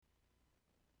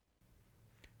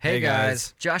Hey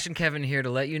guys, Josh and Kevin here to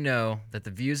let you know that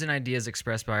the views and ideas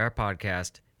expressed by our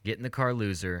podcast, Get in the Car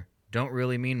Loser, don't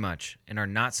really mean much and are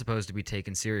not supposed to be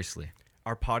taken seriously.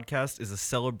 Our podcast is a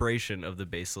celebration of the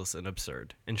baseless and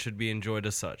absurd and should be enjoyed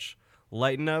as such.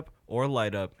 Lighten up or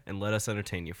light up and let us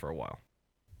entertain you for a while.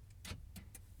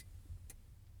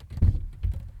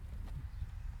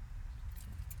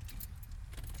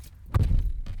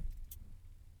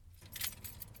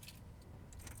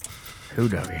 Who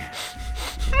W?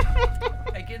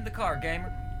 Hey, get in the car,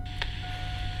 gamer.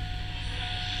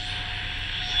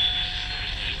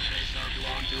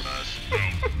 Round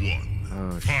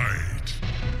one. Fight.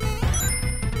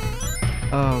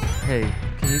 Oh, hey,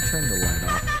 can you turn the light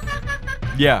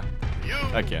off? Yeah,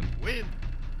 I can.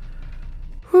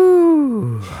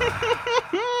 Whew.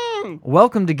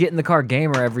 Welcome to Get in the Car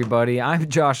Gamer, everybody. I'm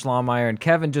Josh Lawmeyer, and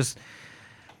Kevin just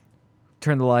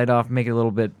turned the light off, make it a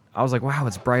little bit. I was like, wow,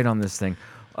 it's bright on this thing.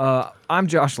 I'm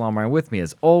Josh Lawmeyer. With me,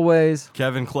 as always,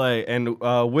 Kevin Clay, and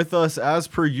with us, as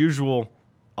per usual,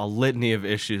 a litany of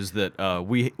issues that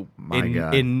we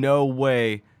in no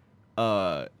way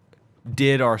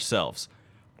did ourselves.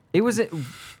 it was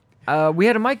we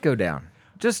had a mic go down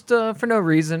just for no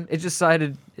reason. It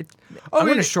decided I'm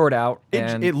going to short out.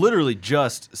 And It literally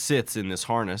just sits in this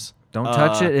harness. don't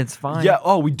touch it. It's fine. Yeah.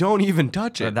 Oh, we don't even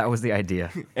touch it. That was the idea.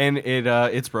 And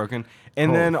it's broken.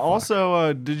 And Oh, then fuck.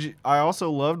 also, I also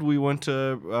loved. We went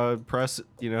to press,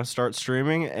 start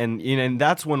streaming, and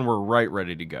that's when we're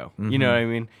ready to go. You know what I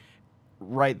mean?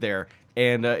 Right there,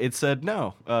 and it said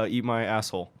no, eat my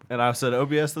asshole. And I said,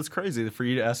 OBS, that's crazy for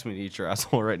you to ask me to eat your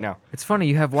asshole right now. It's funny.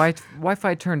 You have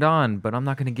Wi-Fi turned on, but I'm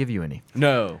not going to give you any.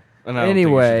 No. And I don't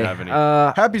Anyway, think you should have any.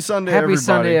 Happy Sunday, Happy everybody.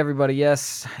 Sunday, everybody.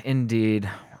 Yes, indeed.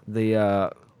 We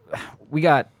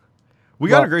got. We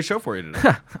got a great show for you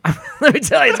today. Let me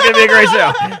tell you, it's gonna be a great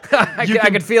show. I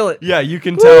can feel it. Yeah, you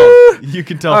can tell. You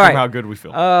can tell All from right. how good we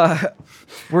feel.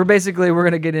 We're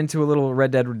gonna get into a little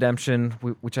Red Dead Redemption,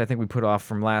 which I think we put off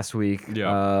from last week.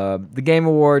 Yeah. The Game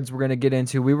Awards we're gonna get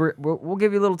into. We'll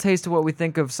give you a little taste of what we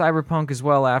think of Cyberpunk as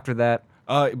well after that.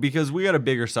 Because we got a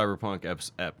bigger Cyberpunk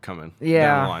ep coming Yeah,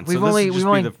 down the line. we've So this only- would just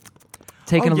we've be only-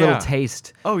 Taking Oh, a little yeah.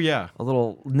 taste, Oh, yeah. a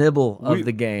little nibble of We-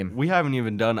 the game. We haven't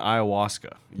even done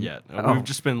ayahuasca yet. Oh. We've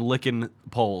just been licking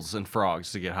poles and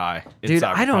frogs to get high. in Dude,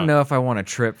 I don't Cyberpunk. know if I want to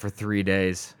trip for 3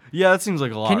 days. Yeah, that seems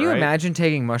like a lot, Can you right? imagine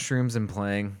taking mushrooms and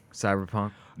playing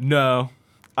Cyberpunk? No,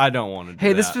 I don't want to do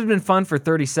Hey, that. this has been fun for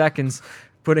 30 seconds.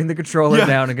 Putting the controller Yeah.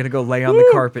 down and gonna go lay on the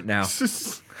carpet now.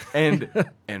 and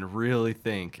really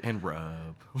think and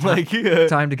rub. Like,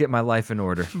 Time to get my life in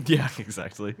order. yeah,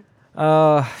 exactly.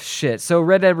 Shit. So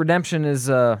Red Dead Redemption is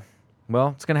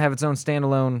it's gonna have its own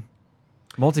standalone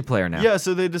multiplayer now. Yeah,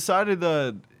 so they decided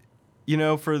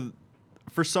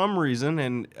for some reason,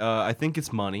 and I think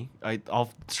it's money.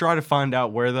 I'll try to find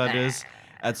out where that is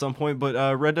at some point.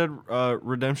 But Red Dead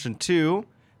Redemption 2,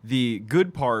 the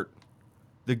good part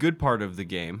of the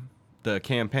game, the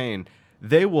campaign,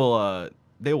 they will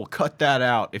cut that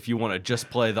out if you want to just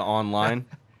play the online,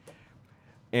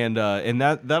 and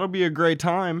that'll be a great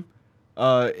time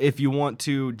if you want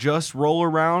to just roll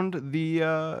around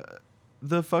the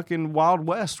fucking Wild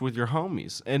West with your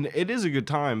homies, and it is a good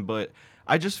time. But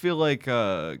I just feel like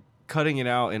cutting it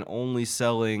out and only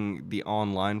selling the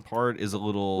online part is a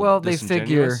little They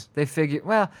figure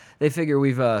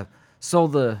we've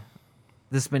sold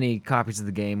this many copies of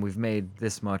the game. We've made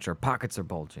this much. Our pockets are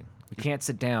bulging. We can't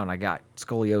sit down. I got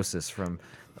scoliosis from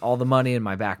all the money in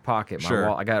my back pocket. Sure.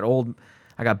 I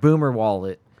got Boomer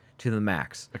wallet to the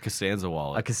max. a Costanza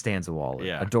wallet. A Costanza wallet.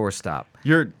 Yeah. A doorstop.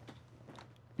 Your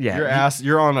Yeah. ass.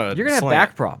 You're on a. You're gonna have slant.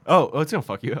 back problems. Oh, it's gonna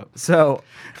fuck you up. So,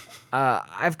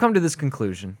 I've come to this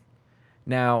conclusion.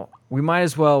 Now, we might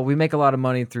as well. We make a lot of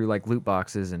money through like loot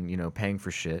boxes and paying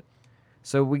for shit.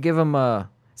 So we give them.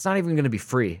 It's not even going to be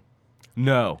free.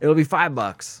 No, It'll be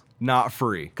 $5 not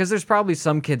free. because there's probably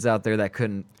some kids out there that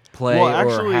couldn't play Well,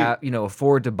 actually- or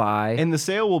afford to buy. And the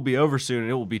sale will be over soon. And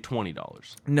it will be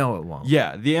 $20. No, it won't.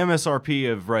 Yeah, the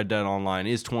MSRP of Red Dead Online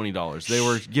is $20. They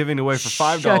were giving away for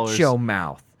 $5 Shut your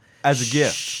mouth. as a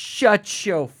gift. Shut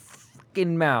your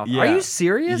fucking mouth. Yeah. Are you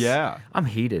serious? Yeah. I'm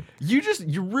heated. You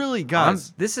really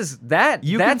guys.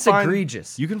 That's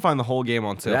egregious. You can find the whole game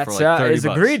on sale That's for like $30. is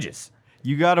egregious.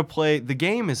 You got to play. The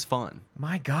game is fun.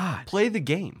 My God. Play the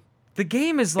game The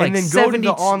game is like And then go to 70,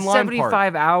 the online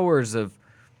 75 hours of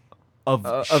of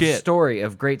of shit. story,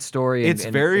 of great story. It's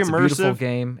and very it's a beautiful immersive.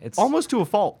 game. It's Almost to a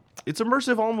fault. It's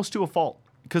immersive almost to a fault.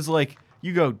 Because like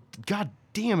you go, God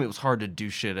damn, it was hard to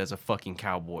do shit as a fucking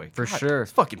cowboy. For God, sure. It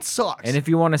fucking sucks. And if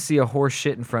you want to see a horse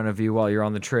shit in front of you while you're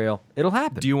on the trail, it'll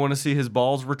happen. Do you want to see his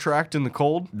balls retract in the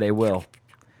cold? They will.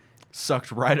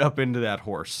 sucked right up into that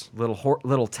horse.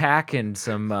 Little tack and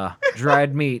some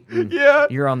dried meat. And Yeah.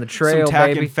 you're on the trail, Some tack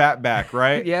baby. and fat back,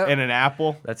 right? Yep. And an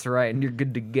apple. That's right, and you're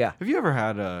good to go. Have you ever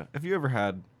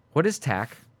had What is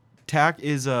tack? tack?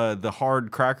 Is the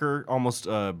hard cracker, almost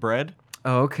bread.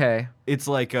 Oh, okay. It's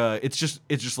like it's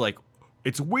just like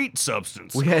it's wheat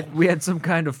substance. We had some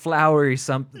kind of floury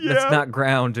something Yeah. that's not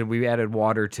ground, and we added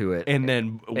water to it. and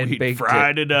then And we baked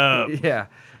fried it up. yeah.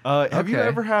 Have you Okay.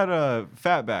 ever had a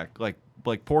fatback, like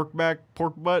pork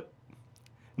butt?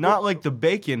 Not like the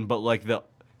bacon, but like the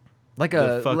Like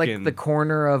The like fucking- the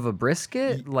corner of a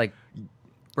brisket, like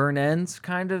burn ends,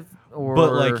 kind of, or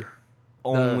but like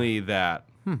only that.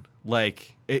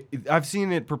 Like I've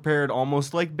seen it prepared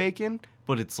almost like bacon,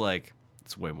 but it's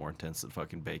way more intense than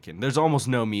fucking bacon. There's almost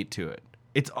no meat to it.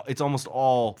 It's almost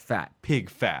all fat. pig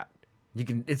fat.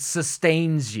 It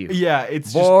sustains you. Yeah,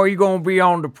 it's just Boy, you're gonna be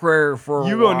on the prayer for a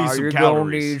You while. gonna need some You're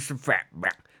calories. gonna need some fat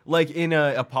back. like in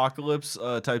a apocalypse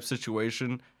type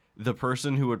situation. The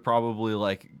person who would probably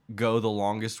like go the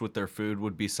longest with their food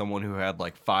would be someone who had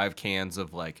like 5 cans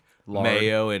of like Lard.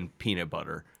 mayo and peanut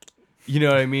butter. You know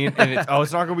what I mean? And it's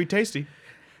not gonna be tasty.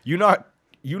 You not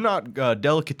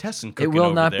delicatessen It cooking will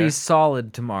over not there. be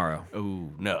solid tomorrow. Oh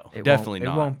no, It definitely won't,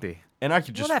 not. It won't be. And I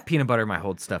could just Well, that peanut butter might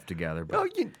hold stuff together, but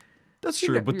that's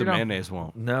true, but the you know. mayonnaise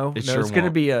won't. no, It no, sure it's gonna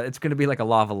won't. be it's gonna be like a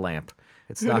lava lamp.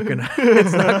 It's not gonna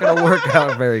it's not gonna work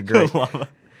out very great.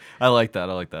 I like that.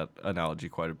 I like that analogy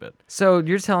quite a bit. So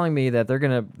you're telling me that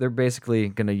they're basically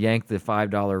gonna yank the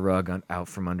 $5 rug out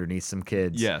from underneath some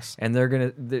kids. Yes. And they're gonna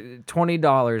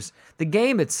 $20. The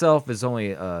game itself is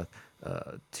only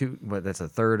that's a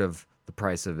third of the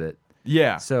price of it.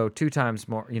 Yeah. So 2 times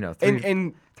more.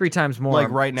 and 3 times more. like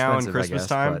right now in expensive, I Christmas guess,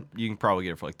 time, but you can probably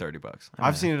get it for like $30.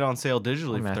 I've seen it on sale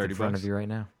digitally I'm for math in $30. front of you right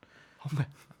now.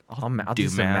 I'll do do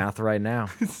some math. math right now.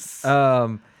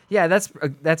 Yeah,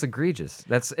 that's egregious.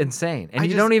 That's insane, and I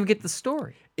you just- don't even get the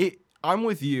story. I'm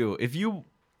with you. If you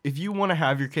want to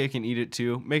have your cake and eat it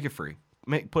too, make it free.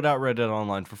 Put out Red Dead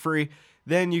Online for free.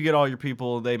 Then you get all your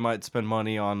people. They might spend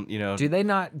money on Do they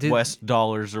not? West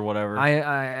dollars or whatever.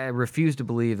 I refuse to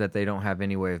believe that they don't have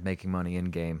any way of making money in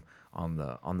game on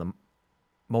the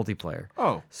multiplayer.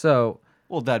 oh, So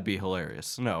well, that'd be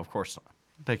hilarious. No, of course not.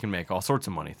 They can make all sorts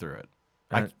of money through it.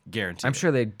 I guarantee. I'm it.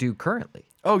 sure they do currently.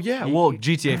 Oh yeah. Well,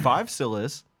 GTA 5 still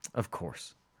is. Of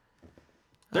course.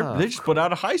 They just put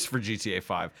out a heist for GTA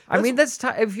 5. I mean,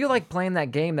 if you like playing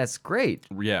that game, that's great.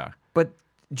 Yeah. But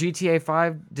GTA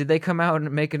 5, did they come out and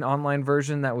make an online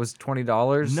version that was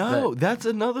 $20? No, that's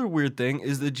another weird thing.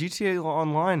 Is the GTA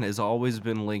Online has always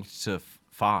been linked to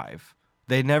 5.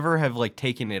 They never have like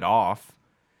taken it off.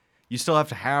 You still have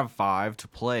to have 5 to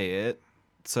play it.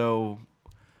 So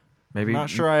Maybe I'm not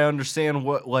sure I understand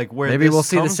where Maybe this we'll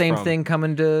see the comes same from. thing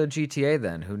coming to GTA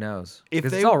then. Who knows? If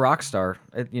Because they- it's all Rockstar.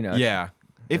 Yeah.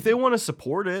 If they want to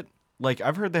support it, like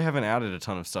I've heard they haven't added a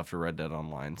ton of stuff to Red Dead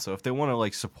Online. So if they want to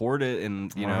like support it and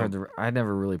you know, I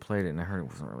never really played it, and I heard it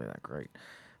wasn't really that great.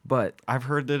 But I've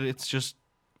heard that it's just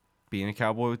being a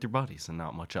cowboy with your buddies and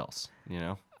not much else, you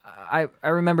know? I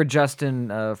remember Justin,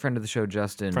 friend of the show,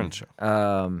 Justin, Friend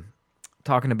of the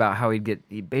talking about how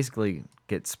he'd basically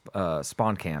get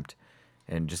spawn camped,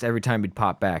 and just every time he'd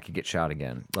pop back, he'd get shot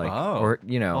again. Like, Oh. or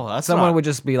Oh, that's someone not- would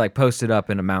just be like posted up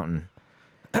in a mountain,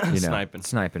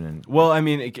 Sniping. and Well, I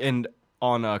mean, and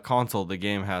on a console, the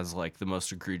game has like the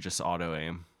most egregious auto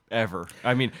aim ever.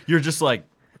 I mean, you're just like,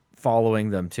 following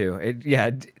them too.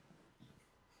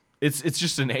 it's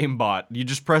just an aimbot. You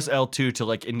just press L2 to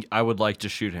like, I would like to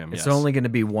shoot him. It's yes. only going to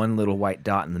be one little white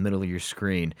dot in the middle of your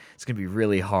screen. It's going to be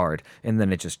really hard, and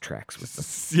then it just tracks with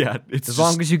them. yeah. It's As just,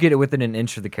 long as you get it within an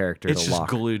inch of the character, it's it'll just lock.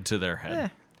 glued to their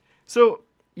head. So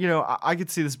you know, I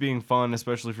could see this being fun,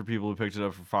 especially for people who picked it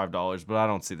up for $5. But I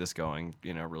don't see this going,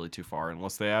 you know, really too far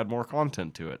unless they add more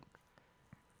content to it.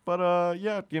 But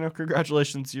yeah, you know,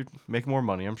 congratulations, you make more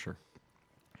money, I'm sure.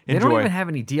 They Enjoy. don't even have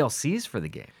any DLCs for the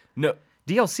game. No.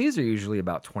 DLCs are usually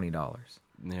about $20.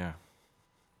 Yeah.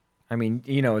 I mean,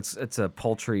 you know, it's a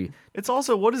paltry It's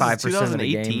also, what is 5% this, of the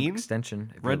game 2018?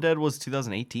 extension. Red Dead was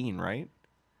 2018, right?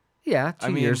 Yeah, I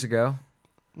 2 mean- years ago.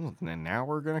 Well, and now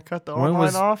we're gonna cut the When online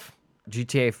was- off.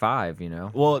 GTA 5, you know.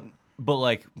 Well,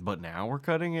 but now we're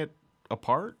cutting it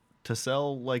apart to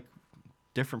sell like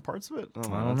different parts of it. I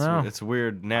don't know. It's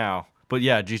weird now, but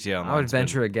yeah, GTA Online. I would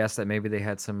venture a guess that maybe they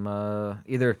had some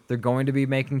either they're going to be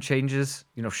making changes,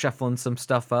 you know, shuffling some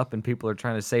stuff up, and people are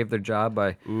trying to save their job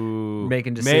by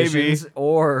making decisions,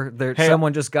 or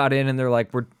someone just got in and they're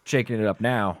like, we're shaking it up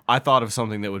now. I thought of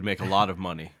something that would make a lot of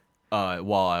money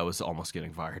while I was almost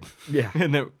getting fired. Yeah.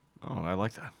 and then, I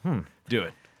like that. Do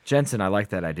it. Jensen, I like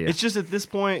that idea. It's just at this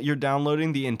point you're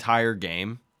downloading the entire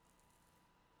game,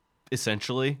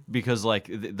 essentially, because like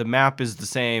the map is the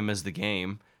same as the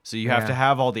game, so you have Yeah. to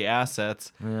have all the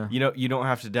assets. Yeah. You don't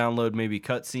have to download maybe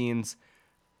cutscenes,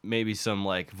 maybe some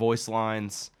like voice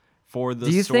lines for the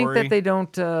Do you story. think that they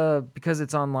don't because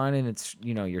it's online and it's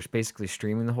you're basically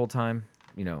streaming the whole time?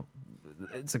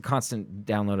 It's a constant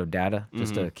download of data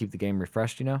just Mm-hmm. to keep the game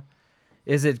refreshed.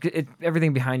 Is it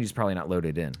everything behind you is probably not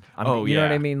loaded in? Oh, you know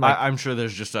what I mean? Like I'm sure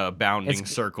there's just a bounding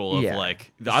It's- circle of yeah.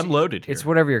 like I'm loaded here. it's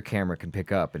whatever your camera can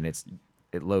pick up, and it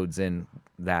loads in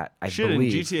that. I Shit,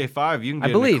 believe. in GTA 5, you can I get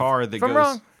in a believe. car that If I'm goes.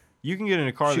 wrong, You can get in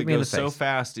a car shoot that me in the goes so face.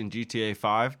 fast in GTA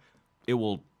 5,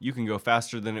 you can go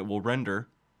faster than it will render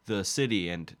the city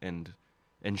and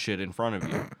shit in front of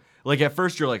you. Like at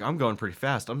first you're like, I'm going pretty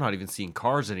fast. I'm not even seeing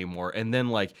cars anymore. And then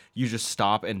like you just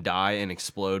stop and die and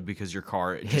explode because your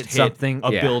car just hit something.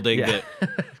 a Yeah, building yeah.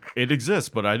 that it exists,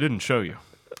 but I didn't show you.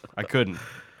 I couldn't.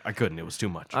 It was too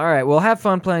much. All right, well, have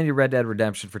fun playing your Red Dead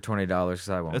Redemption for $20 because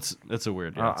I won't. That's a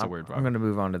weird. Yeah, it's a weird vibe. I'm going to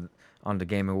move on to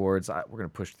Game Awards. We're going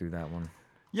to push through that one.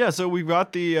 Yeah, so we've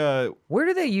got the. Where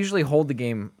do they usually hold the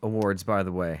Game Awards, by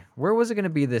the way? Where was it going to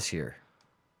be this year?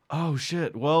 Oh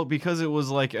shit! Well, because it was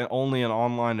like only an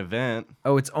online event.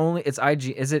 Oh, it's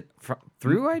IG. Is it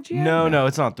through IGN? No,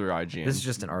 it's not through IGN. This is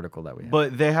just an article that we have.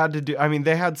 But they had to do. I mean,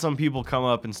 they had some people come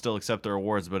up and still accept their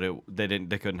awards, but they didn't.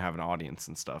 They couldn't have an audience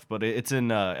and stuff. But it's in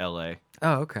L.A.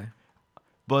 Oh, okay.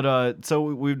 But so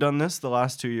we've done this the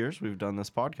last 2 years. We've done this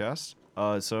podcast.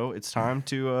 So it's time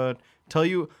to tell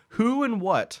you who and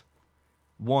what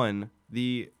won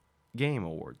the Game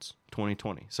Awards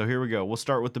 2020. So here we go. We'll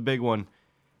start with the big one.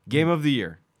 Game of the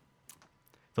Year.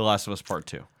 The Last of Us Part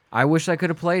 2. I wish I could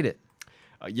have played it.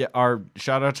 Yeah, our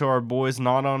shout out to our boys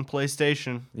not on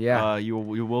PlayStation. Yeah. You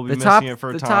will be The missing top, it for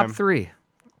a the time. top three.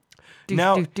 Douche,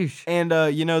 Now, douche, douche. and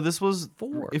this was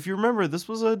 4. If you remember, this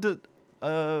was a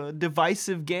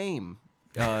divisive game.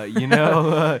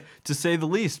 To say the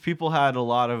least, people had a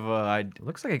lot of It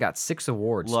looks like it got 6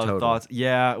 awards lot total. of thoughts.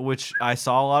 Yeah, which I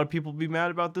saw a lot of people be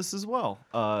mad about this as well.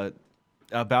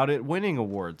 About it winning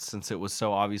awards since it was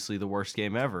so obviously the worst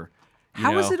game ever.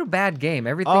 How is it a bad game?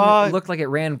 Everything looked like it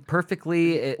ran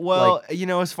perfectly. Well,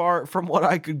 as far from what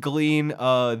I could glean,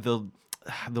 the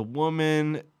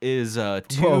woman is Whoa.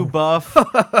 too buff.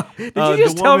 Did you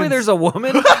just tell me there's a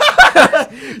woman?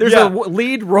 There's Yeah. a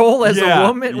lead role as Yeah, a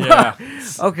woman? yeah.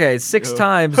 Okay, 6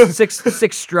 times,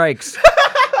 six strikes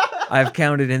I've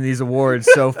counted in these awards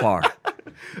so far.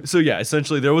 So yeah,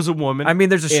 essentially there was a woman. I mean,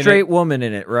 there's a in straight it. woman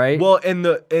in it, right? Well, and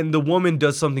the woman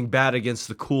does something bad against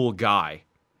the cool guy.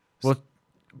 Well,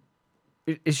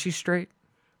 is she straight?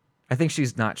 I think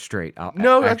she's not straight.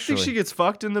 No, actually. I think she gets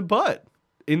fucked in the butt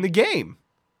in the game.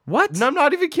 What? No, I'm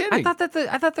not even kidding. I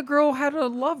thought the girl had a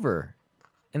lover.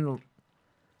 In the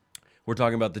We're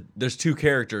talking about there's 2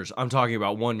 characters. I'm talking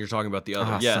about one. You're talking about the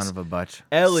other. Yes, son of a butch.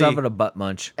 Ellie- Son of a butt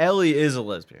munch. Ellie is a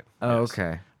lesbian. Oh, yes.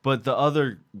 okay. But the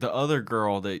other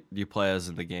girl that you play as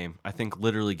in the game, I think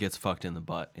literally gets fucked in the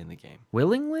butt in the game.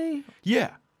 Willingly?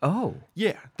 Yeah. Oh.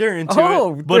 Yeah, they're into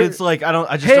Oh, it, but they're- it's like I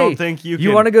just Hey, don't think you can.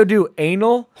 You want to go do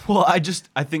anal? Well, I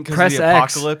think because of Press the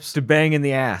X apocalypse. to bang in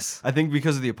the ass. I think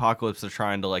because of the apocalypse, they're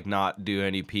trying to like not do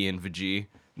any P and VG,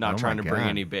 not Oh trying my to bring God.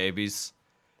 any babies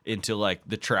into like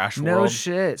the trash No world.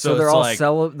 shit. So So they're it's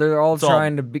all like, they're all it's all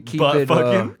trying to keep butt it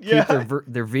fucking. Yeah. keep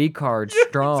their V card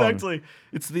strong. Exactly.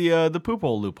 It's the poop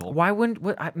hole loophole. Why wouldn't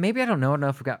maybe I don't know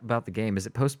enough about the game. Is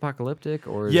it post-apocalyptic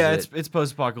or is Yeah, it, it's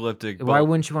post-apocalyptic. why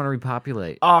wouldn't you want to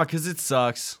repopulate? Because it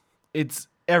sucks.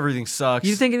 Everything sucks.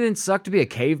 You think it didn't suck to be a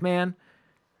caveman?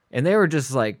 And they were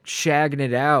just like shagging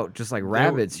it out, just like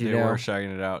rabbits, They you know. were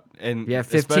shagging it out, and Yeah,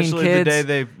 15 especially kids. the day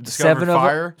they discovered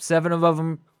fire. Seven of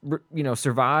them,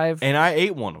 survive. And I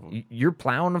ate one of them. You're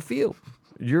plowing a field.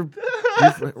 You're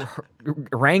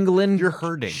wrangling. You're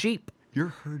herding. sheep. You're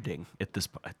herding at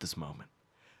this moment.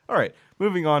 All right,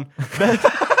 moving on.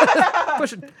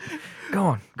 Push it.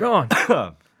 Go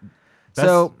on.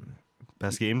 So,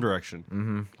 Best game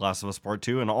direction. Last of Us Part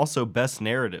 2, and also best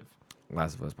narrative.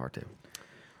 Last of Us Part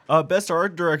 2. Best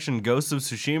art direction, Ghost of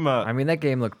Tsushima. I mean, that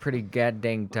game looked pretty god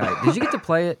dang tight. Did you get to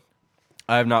play it?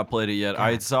 I have not played it yet.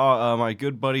 I saw my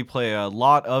good buddy play a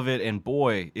lot of it, and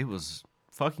boy, it was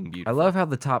fucking I beautiful. love how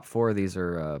the top 4 of these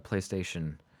are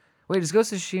PlayStation. Wait, is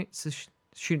Ghost of Tsushima?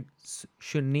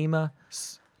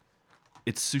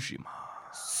 It's Tsushima.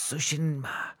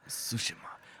 Tsushima.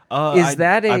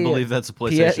 I believe that's a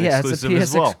PlayStation yeah, exclusive it's a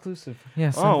as well. exclusive. Yeah,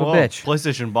 son Oh of a well, bitch.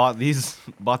 PlayStation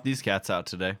bought these cats out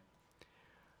today.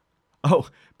 Oh,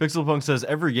 Pixelpunk says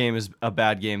every game is a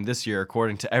bad game this year,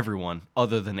 according to everyone,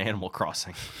 other than Animal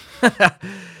Crossing. I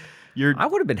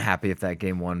would have been happy if that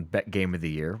game won Game of the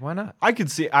Year. Why not? I could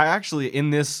see. I actually in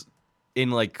this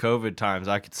in like COVID times,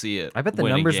 I could see it. I bet the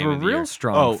winning numbers Game were of the real Year.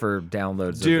 strong Oh, for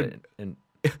downloads dude. of it. And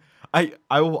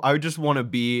I just want to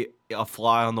be a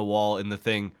fly on the wall in the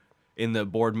thing, in the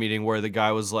board meeting where the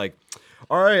guy was like,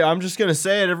 "All right, I'm just gonna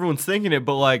say it. Everyone's thinking it,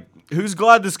 but like, who's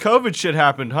glad this COVID shit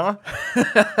happened, huh?"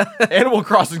 Animal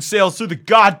Crossing sales through the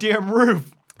goddamn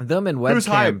roof. them and Who's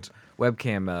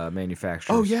webcam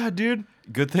manufacturers. Oh yeah, dude.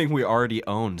 Good thing we already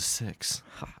owned 6.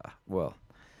 Well,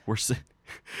 We're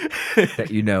that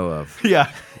you know of.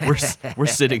 yeah, we're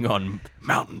sitting on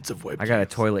mountains of web. I got a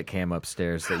toilet cam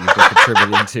upstairs that you've been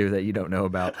contributing to that you don't know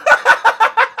about.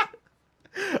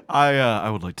 I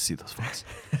would like to see those files.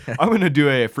 I'm gonna do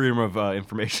a freedom of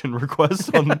information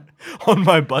request on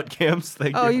my butt cams.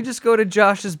 Thank Oh, you. you just go to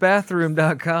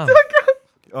joshsbathroom.com.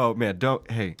 Oh man, go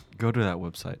to that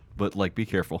website, but like be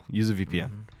careful. Use a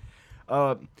VPN.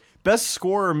 Best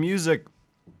score or music.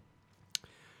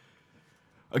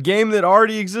 A game that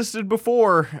already existed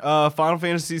before, Final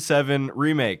Fantasy VII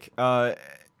Remake.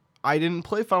 I didn't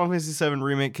play Final Fantasy VII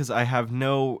Remake because I have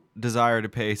no desire to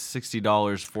pay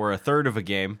 $60 for a third of a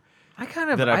game. I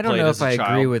that I don't played know as if a I agree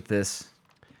child. with this.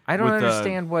 I don't With,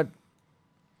 understand what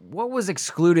was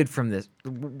excluded from this.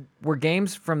 Were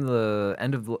games from the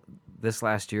end of this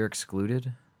last year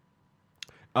excluded?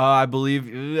 I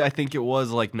think it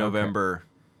was like November,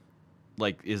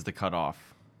 like is the cutoff.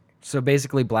 So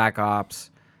basically, Black Ops.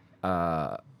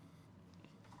 I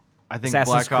think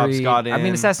Assassin's Black Ops Creed. got in. I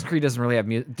mean, Assassin's Creed doesn't really have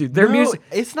music. Dude, their No, music.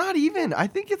 It's not even. I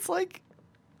think it's like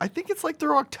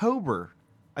through October.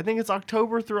 I think it's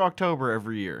October through October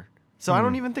every year. So I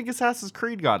don't even think Assassin's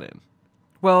Creed got in.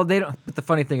 Well, they don't. But the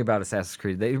funny thing about Assassin's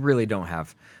Creed, they really don't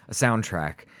have a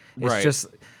soundtrack. It's Right. just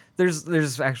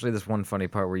there's actually this one funny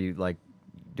part where you like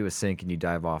do a sync and you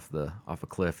dive off a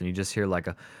cliff and you just hear like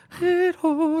a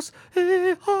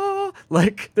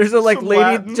like there's a like Some lady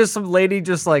Latin. just some lady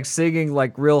just like singing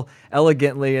like real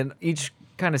elegantly, and each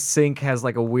kind of sync has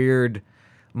like a weird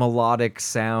melodic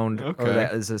sound or Okay.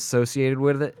 that is associated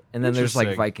with it, and then there's like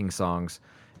Interesting. Viking songs.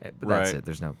 But that's Right. it.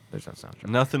 There's no soundtrack.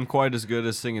 Nothing quite as good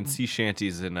as singing sea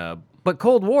shanties in But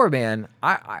Cold War, man,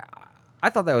 I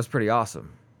thought that was pretty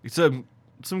awesome.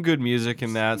 some good music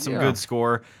in that, some Yeah. good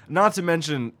score. Not to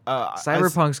mention,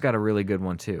 Cyberpunk's got a really good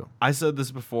one too. I said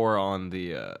this before on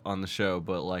the show,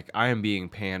 but like I am being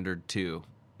pandered to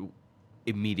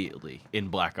immediately in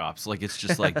Black Ops. Like it's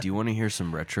just like, do you want to hear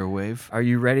some retro wave? Are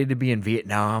you ready to be in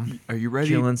Vietnam? Are you ready?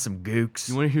 Killing some gooks.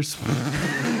 You want to hear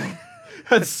some?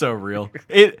 That's so real.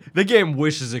 The game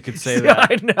wishes it could say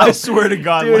that. I know. I swear to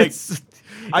God, Dude, like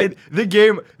the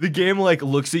game like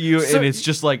looks at you So- and it's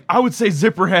just like, I would say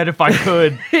Zipperhead if I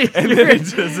could, and then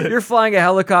it does it. You're flying a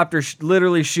helicopter,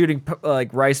 literally shooting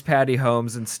like rice paddy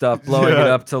homes and stuff, blowing it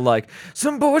Yeah. up to like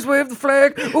some boys wave the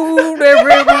flag, ooh, they're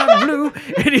red, white, and blue,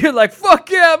 and you're like, fuck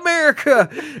yeah, America,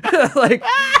 like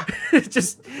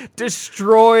just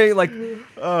destroy like.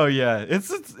 Oh yeah, it's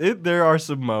there are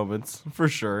some moments for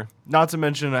sure. Not to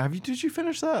mention, did you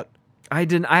finish that? I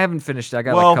haven't finished. I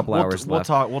got like a couple hours we'll left.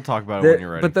 talk about it The- when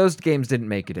you're ready. But those games didn't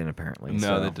make it in apparently. No,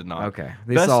 so- they did not. Okay,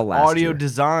 they Best saw last audio year.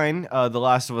 design, The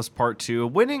Last of Us Part 2,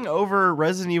 winning over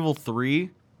Resident Evil 3.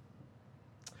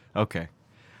 Okay.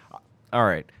 All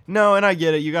right. No, and I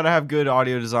get it. You got to have good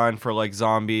audio design for like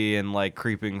zombie and like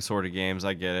creeping sort of games.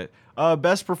 I get it.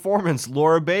 Best performance,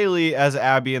 Laura Bailey as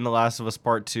Abby in The Last of Us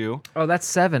Part 2. Oh, that's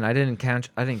 7. I didn't catch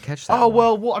that. Oh,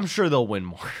 one. well, I'm sure they'll win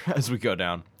more as we go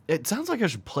down. It sounds like I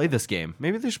should play this game.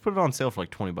 Maybe they should put it on sale for like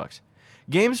 $20.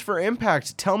 Games for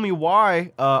Impact, Tell Me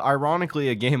Why. Ironically,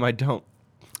 a game I've have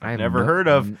never no- heard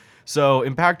of. So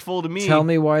impactful to me. Tell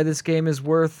me why this game is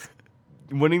worth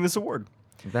winning this award.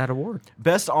 that award.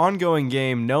 Best ongoing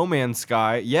game, No Man's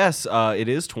Sky. Yes, it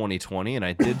is 2020, and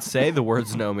I did say the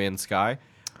words No Man's Sky.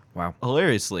 Wow.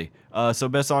 Hilariously. So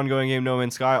best ongoing game, No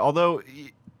Man's Sky. Although,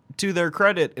 to their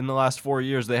credit, in the last 4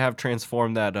 years, they have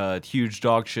transformed that huge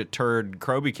dogshit turd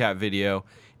Kroby Cat video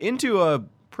into a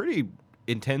pretty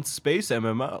intense space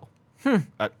MMO.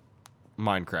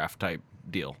 Minecraft type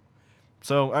deal.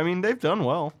 So, I mean, they've done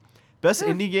well. Best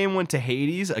indie game went to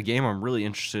Hades, a game I'm really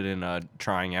interested in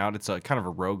trying out. It's a kind of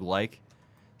a roguelike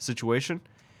situation.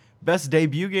 Best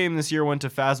debut game this year went to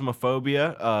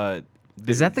Phasmophobia.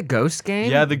 Is that the Ghost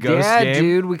game? Yeah, the Ghost yeah, game.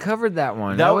 dude, we covered that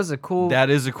one. That was a cool. That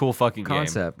is a cool fucking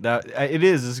concept. game. It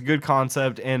is. It's a good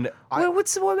concept, and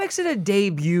what makes it a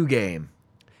debut game?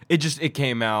 it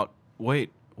came out.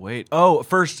 Wait. Oh,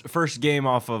 first game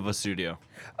off of a studio.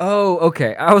 Oh,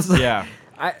 okay. I was like, Yeah.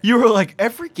 I You were like,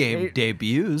 every game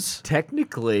debuts.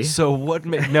 technically. So what?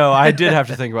 No, I did have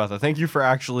to think about that. Thank you for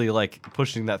actually like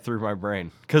pushing that through my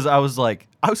brain, because I was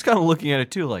kind of looking at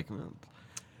it too, like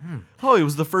Oh, it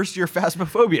was the first year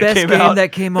Phasmophobia Best came game out.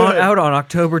 that came out on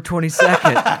October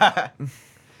 22nd.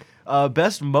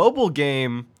 Best mobile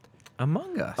game,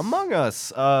 Among Us. Among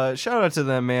Us. Shout out to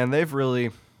them, man. They've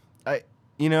really, I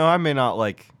may not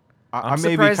like. I I'm may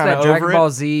be surprised kind that of Dragon over Ball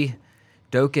it. Z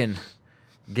Dokkan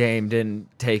game didn't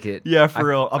take it. Yeah, for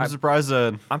real. I'm surprised.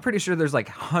 I'm pretty sure there's like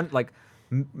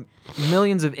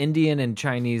millions of Indian and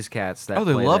Chinese cats that. Oh,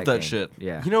 they play love that game. shit.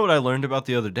 Yeah. You know what I learned about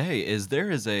the other day is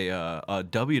there is a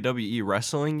WWE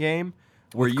wrestling game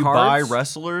where With you buy cards?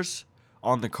 wrestlers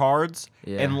on the cards,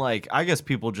 Yeah. and like I guess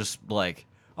people just like,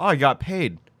 oh, I got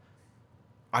paid.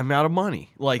 I'm out of money.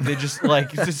 Like they just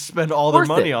like just spend all their Worth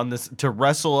money it. on this to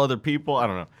wrestle other people. I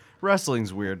don't know.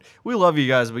 Wrestling's weird. We love you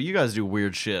guys, but you guys do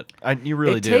weird shit. You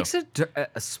really It do. takes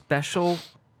a special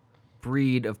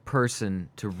breed of person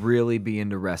to really be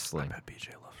into wrestling. BJ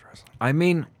loves wrestling. I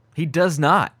mean, he does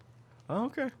not. Oh,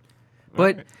 okay.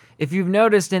 But Alright. if you've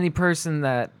noticed any person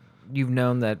that you've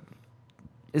known that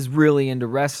is really into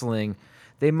wrestling,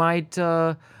 they might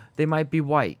be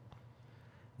white.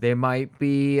 They might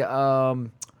be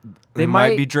They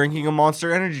might be drinking a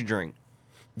Monster Energy drink.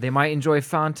 they might enjoy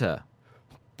Fanta.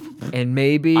 And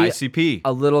maybe ICP.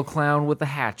 a little clown with a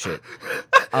hatchet.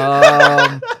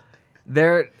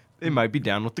 There They might be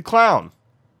down with the clown.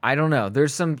 I don't know.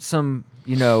 There's some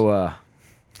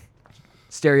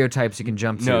stereotypes you can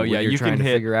jump to No, when yeah, you're you trying can to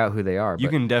hit- figure out who they are. You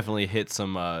but can definitely hit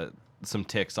some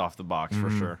ticks off the box Mm-hmm.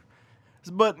 for sure.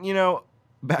 But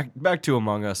back to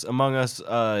Among Us. Among Us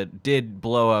did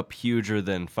blow up huger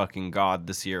than fucking God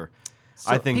this year.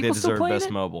 So I think they people still deserve playing best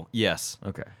it? mobile. Yes.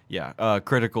 Okay. Yeah.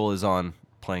 Critical is on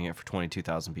playing it for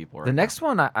 22,000 people. Right The now. next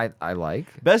one I like.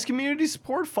 Best community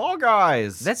support, Fall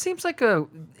Guys. That seems like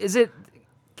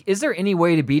is there any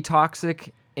way to be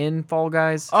toxic in Fall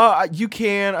Guys? You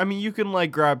can. I mean, you can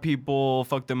like grab people,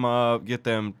 fuck them up, get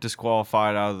them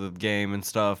disqualified out of the game and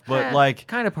stuff. But like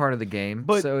kind of part of the game.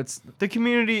 but- So it's the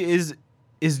community is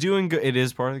doing good. It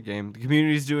is part of the game. The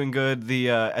community is doing good. The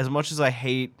as much as I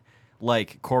hate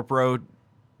like corporate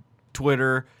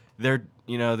Twitter,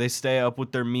 they stay up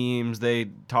with their memes. They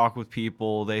talk with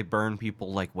people. They burn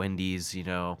people like Wendy's.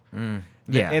 yeah.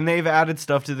 And they've added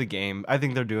stuff to the game. I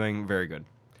think they're doing very good.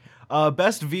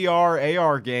 Best VR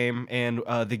AR game, and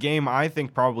the game I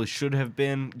think probably should have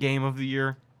been Game of the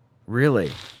Year.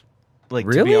 Really? Like to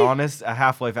Really? be honest, a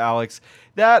Half-Life Alyx.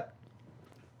 That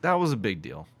was a big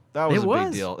deal. That was It a was.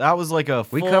 big deal. That was like a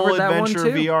We full covered that one adventure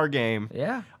too. VR game.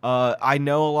 Yeah. I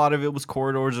know a lot of it was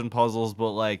corridors and puzzles,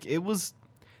 but like it was,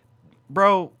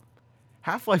 bro.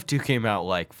 Half-Life 2 came out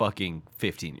like fucking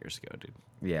 15 years ago, dude.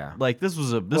 Yeah. Like this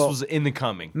was in the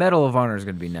coming Medal of Honor is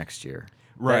going to be next year.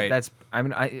 Right. For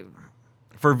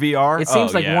for VR. it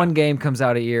seems Oh, like yeah. one game comes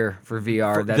out a year for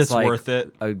VR. That's like worth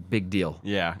it. a big deal.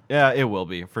 Yeah, it will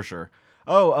be for sure.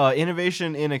 Oh,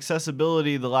 innovation in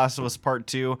accessibility, The Last of Us Part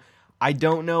 2. I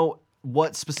don't know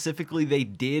what specifically they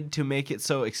did to make it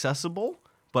so accessible,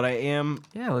 but Yeah,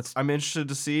 I'm interested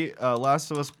to see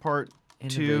Last of Us Part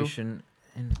 2 innovation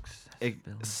in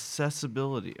accessibility.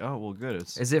 accessibility. Oh, well, good.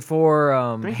 Is it for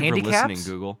Thank you for handicaps? listening,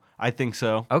 Google. I think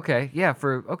so. Okay, yeah,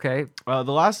 okay, The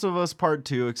Last of Us Part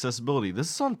 2 accessibility. This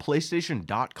is on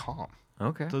PlayStation.com.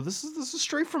 okay. So this is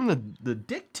straight from the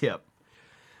dick tip.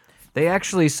 They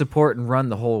actually support and run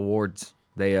the whole awards.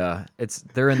 They're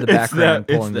in the It's background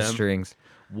them. pulling the It's them. strings.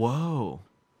 Whoa.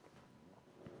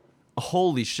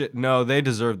 Holy shit. No, they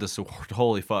deserve this award.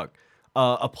 Holy fuck.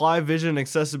 Apply vision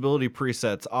accessibility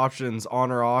presets, options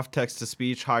on or off, text to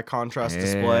speech, high contrast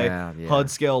display, Yeah. HUD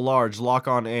scale large, lock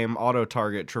on aim, auto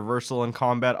target, traversal and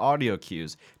combat audio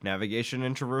cues, navigation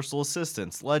and traversal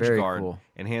assistance, ledge Very guard, cool.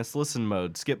 enhanced listen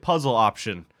mode, skip puzzle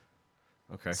option.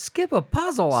 Okay. Skip a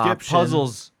puzzle Skip option.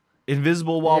 puzzles,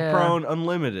 invisible while Yeah. prone,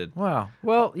 unlimited. Wow.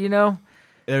 Well,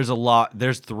 There's a lot.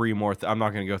 There's three more. I'm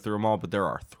not going to go through them all, but there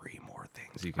are three more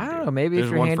things you can I do. don't know. Maybe there's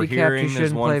if you're one handicapped, for hearing. you There's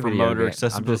shouldn't one play for video motor games. I'm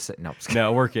accessibility. just saying. No, I'm just kidding.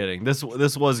 No, we're kidding.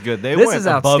 This was good. They This went is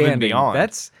above outstanding. and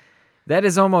beyond. That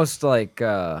is almost like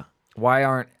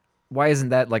why isn't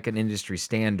that like an industry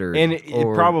standard? and it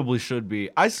or- probably should be.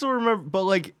 I still remember, but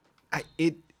like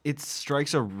it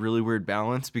strikes a really weird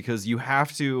balance because you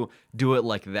have to do it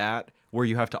like that, where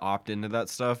you have to opt into that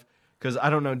stuff. Because I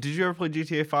don't know. Did you ever play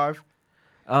GTA 5?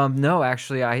 No,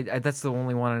 actually, I that's the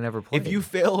only one I never played. If you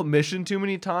fail a mission too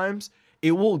many times,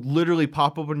 it will literally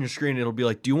pop up on your screen. It'll be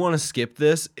like, "Do you want to skip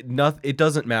this?" It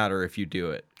doesn't matter if you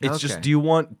do it. It's just, Okay. "Do you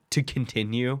want to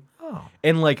continue?" Oh.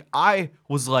 And like I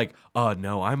was like,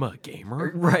 no, I'm a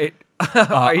gamer. Right.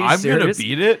 Are you I'm serious? gonna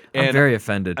beat it." I'm And very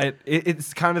offended.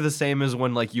 it's kind of the same as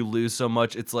when like you lose so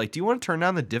much. It's like, "Do you want to turn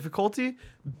down the difficulty,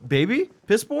 baby,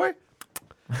 piss boy?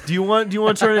 Do you want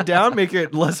to turn it down, make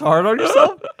it less hard on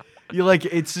yourself?" You like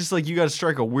it's just like you got to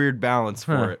strike a weird balance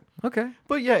for Huh. it. Okay.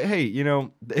 But yeah, hey,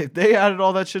 if they added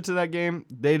all that shit to that game,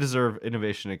 they deserve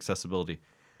innovation and accessibility.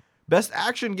 Best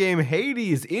action game,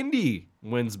 Hades Indie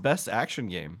wins best action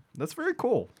game. That's very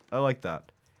cool. I like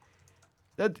that.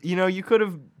 That you could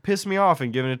have pissed me off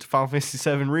and given it to Final Fantasy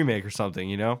VII Remake or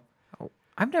something.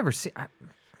 I've never seen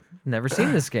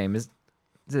this game. Is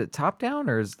it top down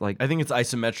or is like I think it's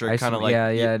isometric, kind of like yeah,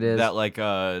 it is. that like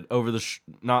over the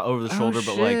not over the shoulder,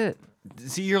 but shit. like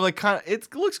see, you're like kind of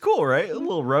it looks cool, right? A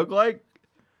little roguelike.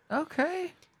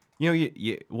 Okay.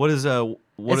 What is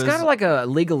It's kind of like a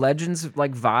League of Legends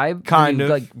like vibe. Kind when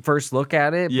you, of. like first look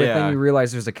at it, but Yeah. then you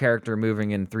realize there's a character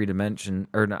moving in 2 dimensions.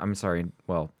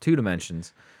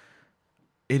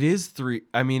 It is three.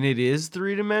 I mean, it is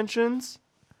 3 dimensions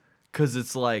because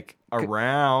it's like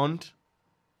around,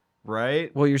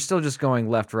 right? Well, you're still just going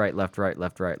left, right, left, right,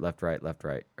 left, right, left, right, left,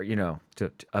 right, or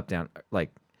to up, down.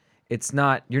 Like it's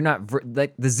not. You're not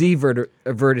like the Z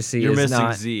vertice. You're is missing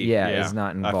not, Z. Yeah, is not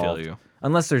I involved. feel you.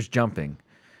 Unless there's jumping.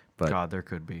 But God, there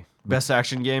could be. Best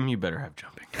action game, you better have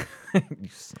jumping.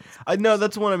 I know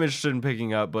that's one I'm interested in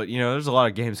picking up, but there's a lot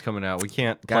of games coming out. We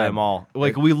can't play God. them all.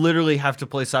 Like we literally have to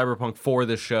play Cyberpunk for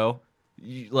this show.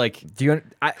 Like do you?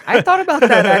 I thought about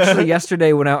that actually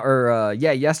yesterday when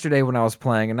yesterday when I was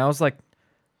playing, and I was like,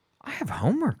 I have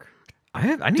homework. I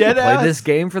need to play Deadass. this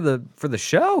game for the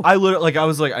show. I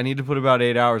was like, I need to put about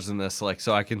 8 hours in this, like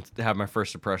so I can have my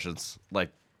first impressions. Like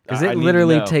Because I it need to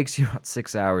literally know. takes you about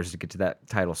 6 hours to get to that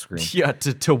title screen. Yeah,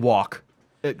 to walk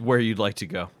where you'd like to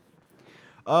go.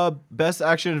 Best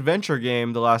action adventure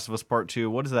game, The Last of Us Part 2.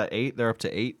 What is that? 8? They're up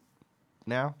to 8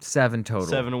 now. 7 total.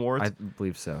 7 awards. I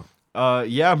believe so.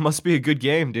 Yeah, must be a good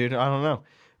game, dude. I don't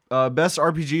know. Best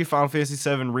RPG, Final Fantasy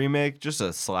VII Remake. Just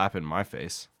a slap in my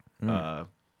face.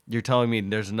 You're telling me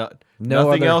there's nothing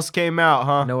other- else came out,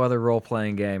 huh? No other role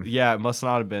playing game. Yeah, it must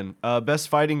not have been. Best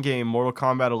fighting game, Mortal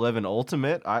Kombat 11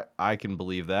 Ultimate. I can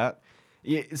believe that.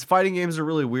 Fighting games are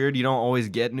really weird. You don't always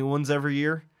get new ones every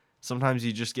year. Sometimes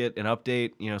you just get an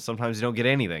update. Sometimes you don't get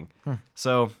anything.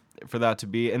 So for that to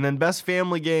be, and then best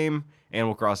family game,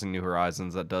 Animal Crossing: New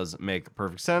Horizons. That does make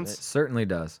perfect It sense. certainly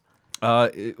does.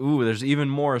 There's even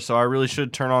more. So I really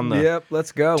should turn on the Yep,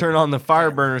 let's go. turn on the fire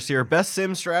burners here. Best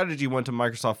sim strategy went to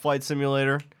Microsoft Flight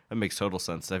Simulator. That makes total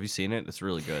sense. Have you seen it? It's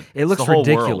really good. It It's looks the whole world.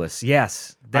 ridiculous.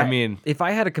 Yes. I mean- if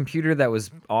I had a computer that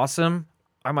was awesome,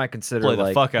 I might consider Play the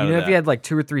like fuck out of if that. you had like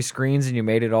 2 or 3 screens and you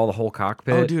made it all the whole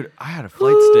cockpit. Oh, dude, I had a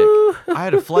flight stick. I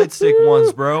had a flight stick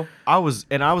once, bro. I was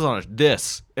on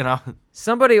this, and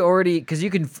Somebody already because you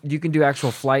can do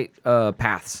actual flight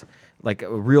paths, like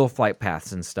real flight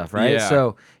paths and stuff, right? Yeah.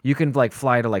 So you can like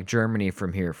fly to like Germany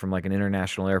from here, from like an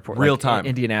international airport. Real like, time.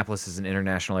 Indianapolis is an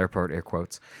international airport, air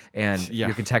quotes, and yeah,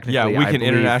 you can technically we I can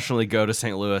believe- internationally go to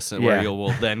St. Louis, and where Yeah. you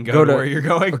will then Go go to- to where you're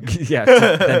going. yeah,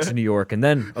 then to New York and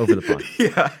then over the pond.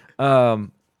 Yeah,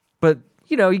 But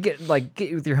you get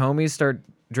with your homies, start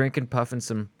drinking, puffing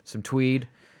some tweed,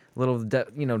 little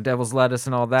devil's lettuce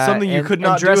and all that. Something you and- could and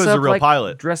not do dress as a up real like-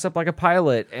 pilot. Dress up like a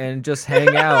pilot and just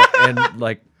hang out and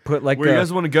like put like where you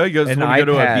guys want to go? You guys an want to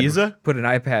go to iPad, Ibiza? put an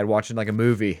iPad watching like a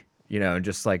movie, and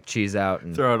just like cheese out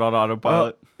and Throw it on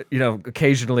autopilot.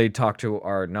 occasionally talk to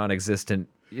our non-existent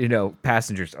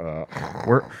passengers.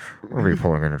 We're we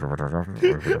pulling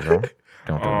into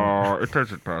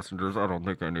Attention passengers, I don't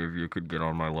think any of you could get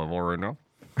on my level right now.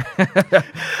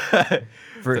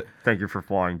 Thank you for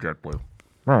flying JetBlue.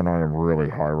 Man, I am really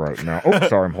high right now. Oh,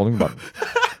 sorry, I'm holding the button.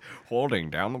 Holding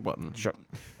down the button.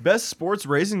 Best sports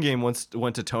racing game went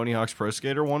to Tony Hawk's Pro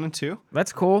Skater 1 and 2.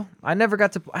 That's cool. I never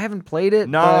got to. I haven't played it.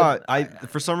 Nah, but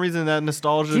for some reason that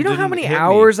nostalgia. do you know how didn't many hit me.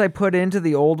 hours I put into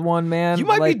the old one, man? You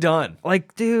might be Like- done.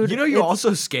 Like, dude, You it's-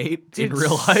 also skate in dude,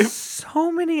 real life.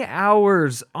 So many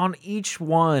hours on each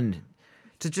one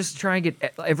to just try and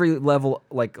get every level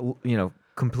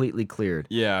completely cleared.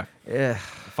 Yeah, Ugh.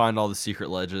 find all the secret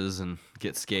ledges and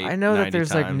get skate. I know that 90 there's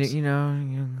times. you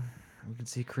can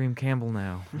see Kareem Campbell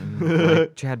now, and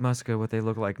like Chad Muska, what they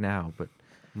look like now, but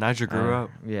Nigel grew up.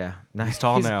 yeah, He's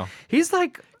tall now. He's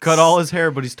like Cut all his hair,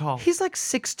 but he's tall. He's like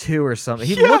 6'2" or something.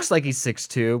 He Yeah. looks like he's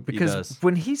 6'2" because does.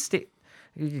 when he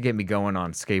you get me going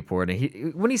on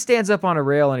skateboarding. When he stands up on a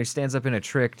rail and he stands up in a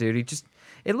trick, dude,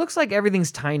 it looks like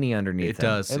everything's tiny underneath It him.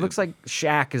 does. It looks like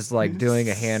Shaq is like doing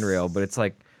a handrail, but it's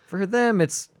like for them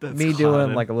it's That's me doing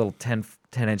hot. like a little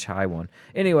 10-inch high one.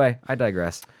 Anyway, I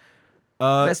digress.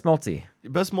 Best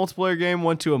Best multiplayer game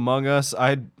went to Among Us.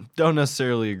 I don't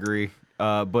necessarily agree,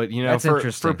 but That's for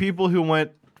interesting. people who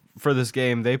went for this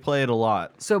game, they play it a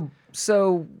lot. So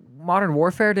Modern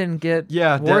Warfare didn't get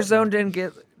Yeah, Warzone didn't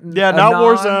get Yeah, a not non-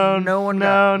 Warzone. No one No,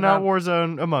 got not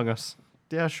Warzone. Among Us.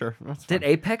 Yeah, sure. That's Did fine.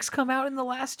 Apex come out in the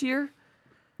last year?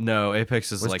 No,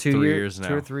 Apex is Was like 2 3 year- years now.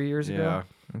 2 or 3 years ago?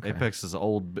 Yeah. Okay. Apex is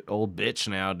old bitch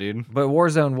now, dude. But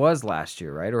Warzone was last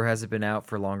year, right? Or has it been out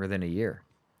for longer than a year?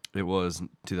 It was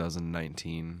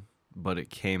 2019, but it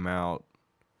came out.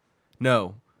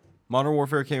 No, Modern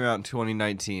Warfare came out in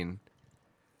 2019.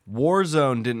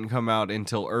 Warzone didn't come out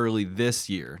until early this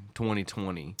year,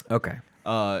 2020. Okay.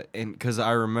 And because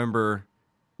I remember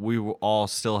we all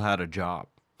still had a job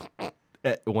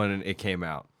when it came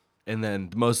out, and then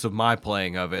most of my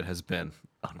playing of it has been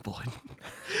unemployed.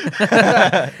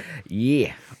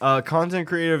 Yeah. Content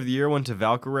Creator of the Year went to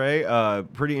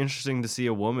Valkyrae. Pretty interesting to see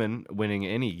a woman winning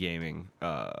any gaming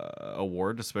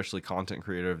award, especially Content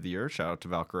Creator of the Year. Shout out to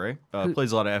Valkyrae.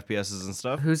 Plays a lot of FPSs and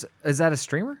stuff. Is that a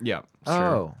streamer? Yeah, Oh.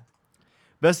 sure.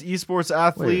 Best esports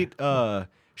athlete,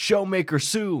 Showmaker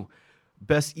Sue.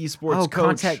 Best esports coach,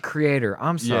 content creator.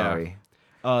 I'm sorry.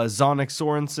 Zonic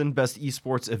Sorensen. Best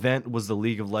esports event was the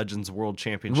League of Legends World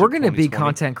Championship. We're gonna be 2020.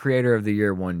 content creator of the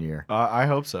year one year. I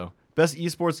hope so. Best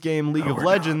esports game, League of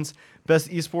Legends. Best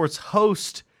esports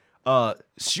host,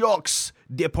 Sioux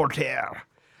Deporter.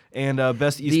 And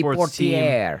best esports team,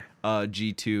 Deportier.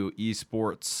 G2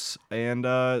 Esports. And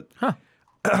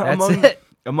That's it.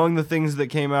 among the things that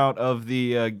came out of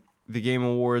the Game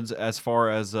Awards as far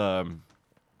as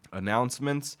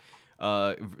announcements,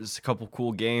 there's a couple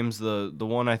cool games. The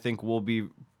one I think we'll be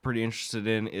pretty interested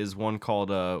in is one called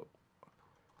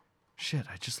shit,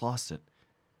 I just lost it.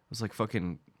 It was like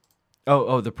fucking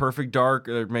The Perfect Dark.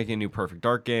 They're making a new Perfect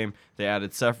Dark game. They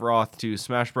added Sephiroth to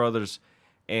Smash Brothers,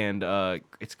 and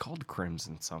it's called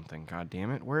Crimson something. God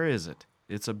damn it, where is it?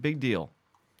 It's a big deal.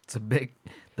 It's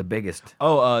the biggest.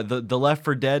 The Left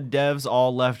 4 Dead devs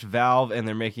all left Valve, and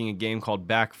they're making a game called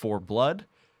Back 4 Blood,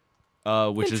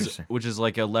 which Interesting. is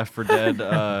like a Left 4 Dead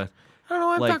I don't know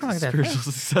why I'm like talking like that. spiritual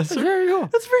successor. Very cool.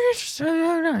 That's very interesting.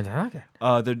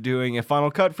 Okay. They're doing a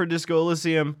final cut for Disco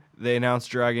Elysium. They announced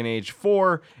Dragon Age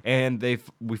 4, and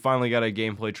we finally got a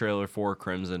gameplay trailer for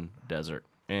Crimson Desert.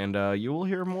 And you will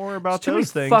hear more about Too many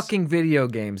those things. fucking video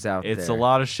games out there. It's a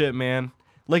lot of shit, man.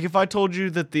 Like if I told you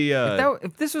that the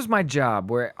If this was my job,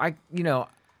 where I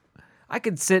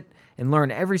could sit and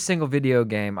learn every single video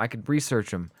game, I could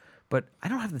research them, but I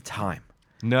don't have the time.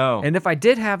 no, And if I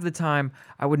did have the time,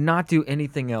 I would not do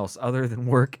anything else other than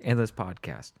work and this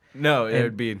podcast. no, it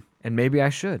would be. And maybe I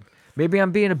should. Maybe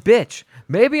I'm being a bitch.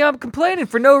 Maybe I'm complaining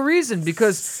for no reason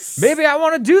because maybe I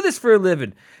want to do this for a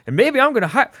living. And maybe I'm going to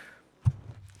hire.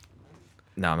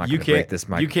 No, I'm not You going to break can't. this You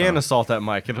microphone. can assault that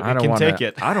mic. It I don't can wanna, take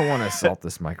it. I don't want to assault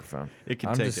this microphone. It can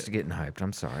I'm take just it. getting hyped.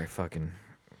 I'm sorry. Fucking.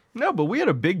 No, but we had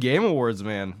a big Game Awards,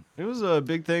 man. It was a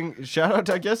big thing. Shout out,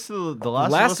 I guess, to the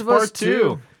Last of Us Part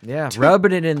 2. Yeah,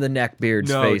 rubbing it in the neckbeards'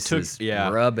 No, it took- faces. yeah.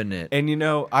 Rubbing it. And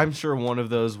I'm sure one of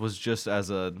those was just as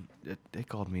they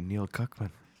called me Neil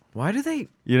Cuckman. Why do they?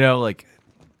 Like,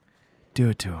 do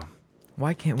it to him.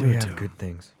 Why can't Do we it have to 'em. good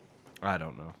things? I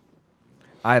don't know.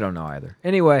 I don't know either.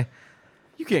 Anyway,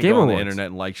 You can't Game go on the Awards. internet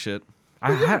and like shit.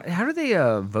 how do they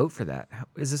vote for that?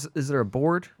 Is there a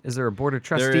board? Is there a board of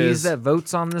There trustees is. that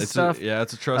votes on this It's stuff?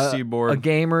 it's a trustee board. A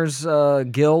gamers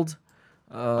guild.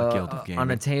 guild of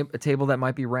on a gaming. table that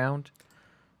might be round,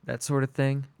 that sort of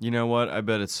thing. You know what? I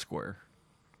bet it's square,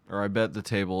 or I bet the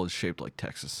table is shaped like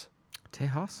Texas.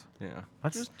 Tejas. Yeah,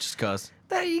 That's- just cause.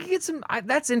 That you get some.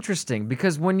 That's interesting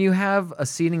because when you have a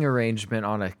seating arrangement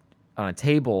on a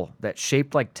table that's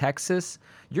shaped like Texas,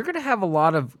 you're gonna have a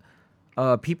lot of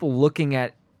people looking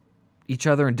at each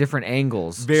other in different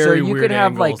angles. So Very you weird could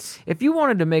have angles. like if you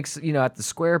wanted to make at the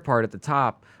square part at the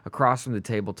top across from the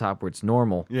tabletop where it's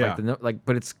normal. Yeah.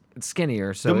 But it's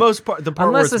skinnier. So The part where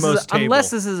unless it's this most is table. unless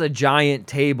this is a giant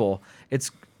table,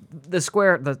 it's the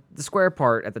square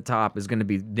part at the top is going to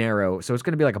be narrow, so it's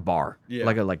going to be like a bar, Yeah.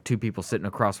 like two people sitting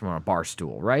across from a bar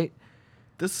stool, right?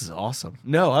 This is awesome.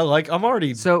 No, I'm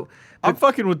already. So I'm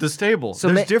fucking with this table. So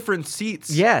There's ma- different seats.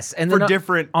 yes, and for then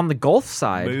different on the golf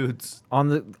side, moods. on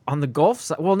the golf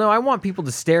side. Well, no, I want people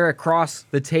to stare across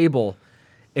the table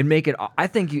and make it. I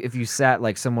think if you sat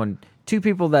like two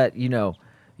people that you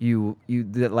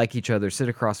that like each other, sit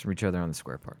across from each other on the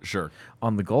square part. Sure.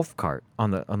 On the golf cart,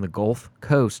 on the Gulf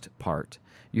Coast part,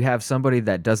 you have somebody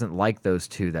that doesn't like those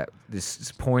two that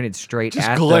is pointed straight Just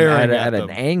at them glaring at at an them.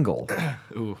 angle.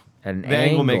 Ooh. At an The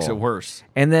angle makes it worse.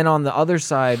 And then on the other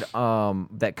side,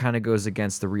 that kind of goes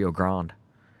against the Rio Grande.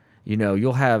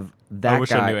 You'll have that I wish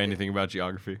guy. I knew anything about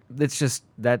geography. It's just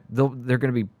that they're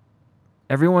going to be.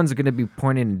 Everyone's going to be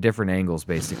pointing in different angles,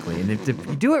 basically. And if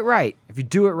you do it right,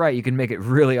 you can make it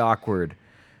really awkward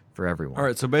for everyone. All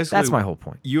right, so basically, That's my whole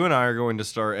point. You and I are going to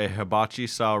start a hibachi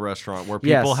style restaurant where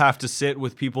Yes. people have to sit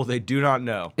with people they do not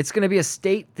know. It's going to be a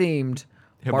state-themed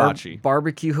Hibachi.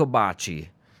 Barbecue hibachi.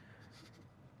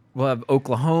 We'll have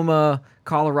Oklahoma.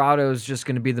 Colorado's just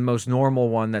going to be the most normal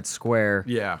one that's square.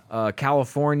 Yeah.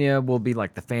 California will be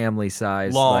like the family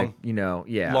size. Long. Like,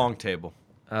 yeah. Long table.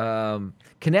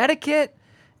 Connecticut,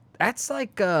 that's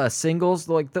like singles.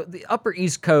 Like the Upper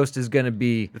East Coast is going to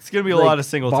be. It's gonna be a like, lot of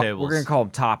single tables. We're going to call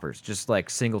them toppers, just like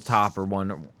single top or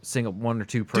one or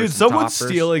two person. Dude, someone's toppers.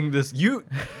 stealing this.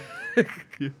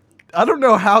 I don't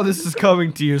know how this is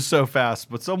coming to you so fast,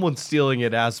 but someone's stealing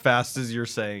it as fast as you're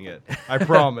saying it. I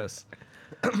promise.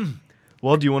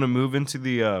 Well, do you want to move into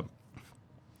the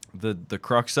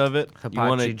crux of it?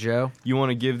 Hibachi Joe. You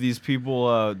want to give these people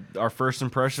our first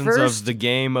impressions First of the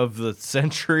game of the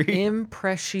century?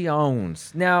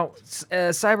 Impressions. Now,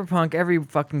 Cyberpunk, every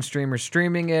fucking streamer's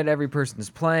streaming it. Every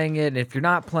person's playing it. And if you're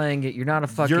not playing it, you're not a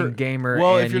fucking gamer.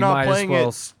 Well, and if you're you not might playing as well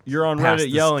it, you're on pass Reddit the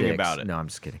yelling sticks. about it. No, I'm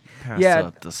just kidding. Pass yeah,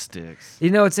 up the sticks.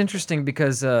 it's interesting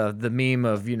because the meme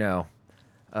of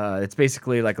it's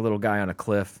basically like a little guy on a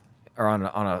cliff or on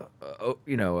a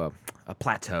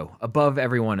plateau above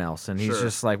everyone else, and he's Sure.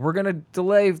 just like, we're gonna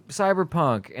delay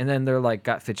Cyberpunk, and then they're like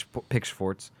got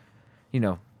pitchforks,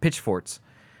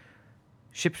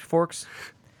 shipforks.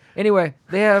 Anyway,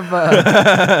 they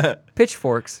have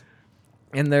pitchforks,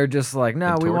 and they're just like,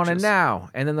 no, And we want it torches. now,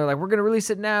 and then they're like, we're gonna release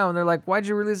it now, and they're like, why'd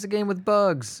you release a game with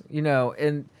bugs,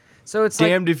 and so it's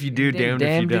Damned like, if you do, damned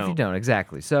if you don't.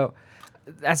 exactly. So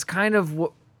that's kind of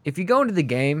what if you go into the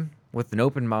game with an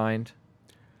open mind.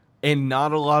 And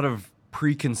not a lot of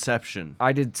preconception.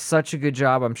 I did such a good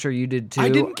job. I'm sure you did too. I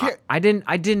didn't care. I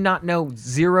did not know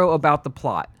zero about the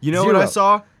plot. You know what I Zero.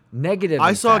 saw? Negative.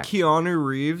 I in saw fact. Keanu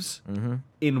Reeves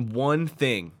in one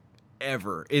thing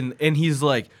ever. And he's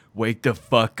like, wake the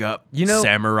fuck up,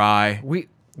 samurai.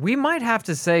 We might have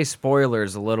to say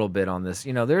spoilers a little bit on this.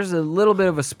 There's a little bit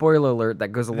of a spoiler alert that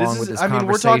goes along with this conversation.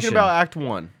 we're talking about Act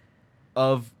 1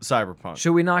 of Cyberpunk.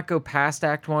 Should we not go past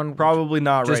Act 1? Probably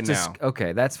not right Just now.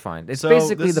 Okay, that's fine. It's So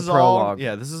basically this the is prologue.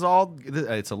 This is all.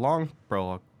 It's a long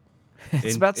prologue.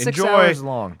 It's about 6 hours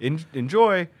long.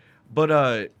 Enjoy,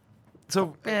 but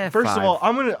so first 5. of all,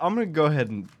 I'm gonna go ahead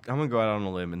and I'm gonna go out on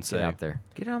a limb and Get say out there.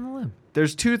 Get on the limb.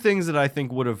 there's two things that I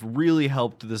think would have really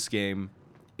helped this game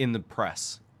in the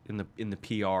press, in the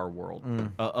PR world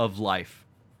of life.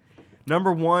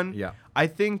 Number one, Yeah. I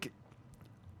think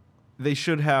they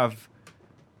should have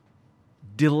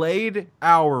delayed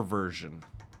our version,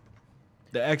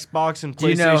 the Xbox and PlayStation 4 Do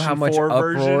you know how much uproar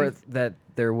version. that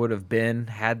there would have been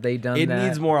had they done It that?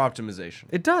 needs more optimization.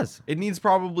 It does. It needs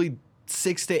probably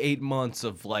 6 to 8 months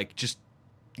of like just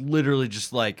literally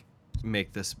just like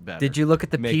make this better. Did you look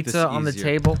at the Make this pizza on the easier.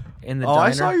 table in the Oh, diner?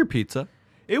 I saw your pizza.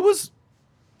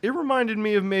 It reminded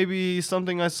me of maybe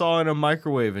something I saw in a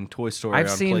microwave in Toy Story on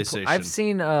PlayStation. I've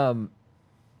seen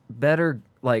better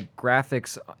like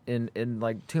graphics in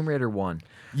like Tomb Raider 1.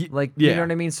 Like you yeah. know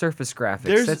what I mean? Surface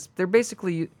graphics. They're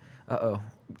basically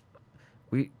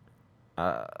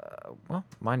well,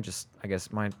 mine just I guess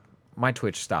my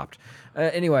Twitch stopped.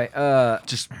 Anyway,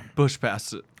 Just push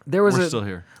past it. there was We're a still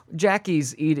here. Jackie,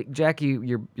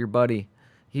 your buddy.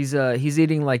 He's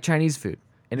eating like Chinese food.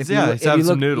 And if Yeah, you, he's if having you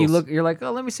some look, noodles. you're like,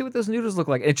 oh, let me see what those noodles look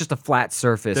like. And it's just a flat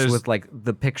surface There's- with like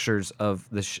the pictures of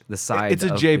the side. It's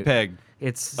a of JPEG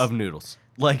It's of noodles.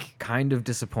 Like kind of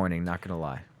disappointing, not gonna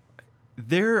lie.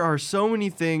 there are so many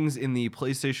things in the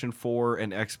PlayStation 4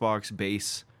 and Xbox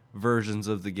base versions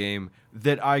of the game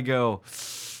that I go,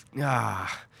 damn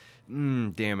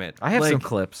it. I have some Like,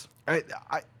 clips.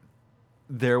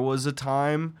 There was a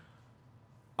time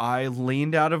I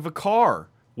leaned out of a car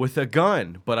with a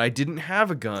gun, but I didn't have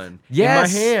a gun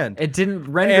Yes, in my hand. it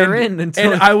didn't render in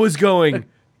until and I was going,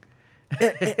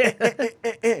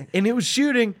 and it was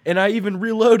shooting, and I even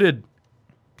reloaded,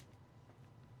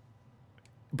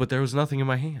 but there was nothing in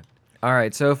my hand. All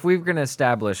right, so if we're gonna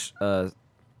establish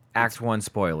Act 1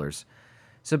 spoilers,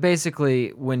 so basically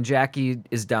when Jackie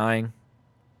is dying,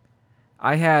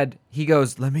 he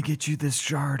goes, let me get you this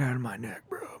shard out of my neck,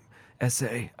 bro.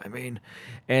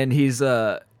 And he's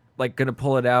like gonna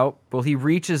pull it out. Well, he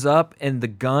reaches up and the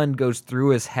gun goes through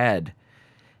his head,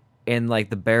 and like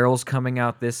the barrel's coming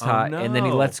out this high, and then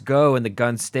he no. lets go, and the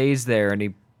gun stays there, and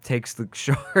he takes the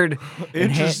shard.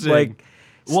 Interesting.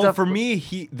 Well, stuff- for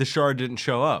me, the shard didn't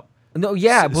show up. no,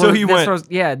 yeah, So well, he that's went- what I was-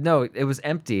 yeah, no, it was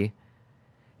empty.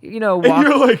 And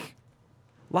you're like,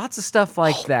 Lots of stuff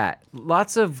like that.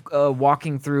 Lots of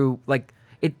walking through, like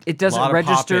it Lot doesn't of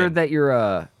register pop-in. that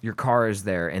your car is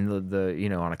there, and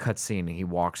the on a cutscene he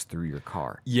walks through your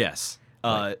car. yes.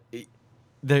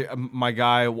 My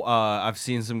guy, I've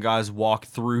seen some guys walk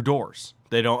through doors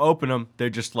They don't open them. They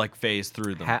just like phase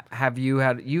through them. Have you've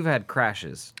had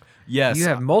crashes? Yes. You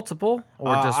have multiple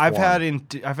or just I've one?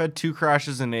 I've had 2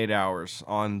 crashes in 8 hours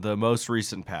on the most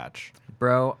recent patch.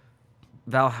 Bro,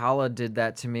 Valhalla did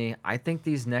that to me. I think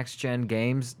these next gen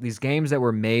games, these games that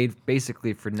were made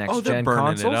basically for next Oh, they're gen burning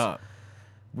consoles, it up.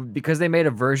 because they made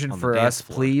a version On the for dance us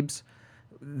floor. plebes.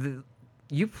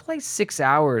 You play 6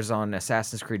 hours on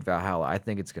Assassin's Creed Valhalla, I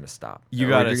think it's gonna stop. You Or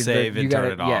gotta you're- save and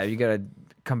turn it Yeah, off. you gotta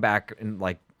come back in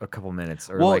like a couple minutes,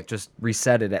 or Well- like just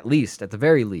reset it at the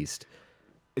very least.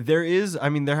 There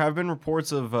have been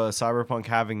reports of Cyberpunk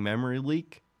having memory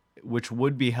leak, which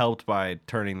would be helped by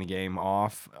turning the game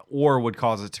off, or would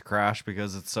cause it to crash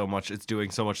because it's doing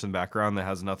so much in the background that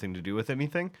has nothing to do with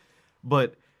anything.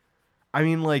 But I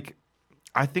mean, like,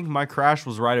 I think my crash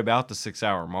was right about the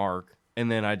 6-hour mark, and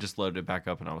then I just loaded it back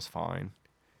up and I was fine.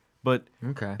 But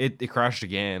Okay. it crashed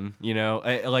again.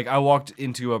 I walked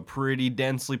into a pretty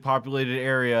densely populated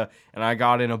area and I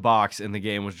got in a box and the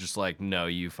game was just like, no,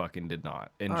 you fucking did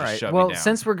not, and All just right. shut Well, me down.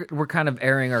 since we're kind of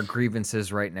airing our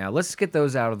grievances right now, let's get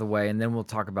those out of the way, and then we'll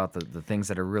talk about the things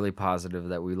that are really positive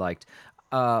that we liked.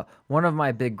 One of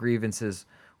my big grievances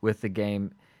with the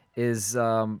game is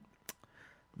that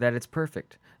it's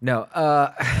perfect. No,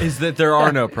 is that there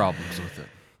are no problems with it.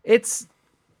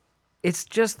 it's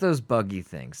just those buggy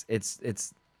things. It's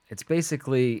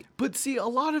basically But see, a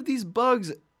lot of these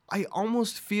bugs, I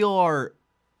almost feel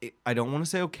I don't want to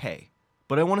say okay,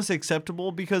 but I want to say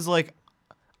acceptable because, like,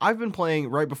 I've been playing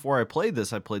right before I played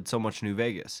this. I played so much New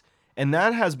Vegas, and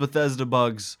that has Bethesda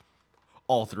bugs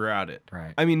all throughout it.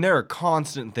 Right. I mean, there are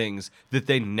constant things that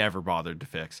they never bothered to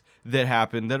fix that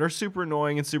happen that are super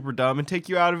annoying and super dumb and take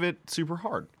you out of it super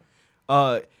hard.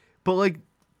 But like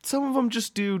some of them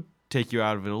just do take you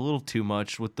out of it a little too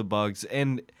much with the bugs.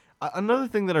 And another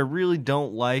thing that I really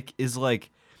don't like is, like,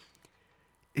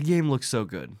 the game looks so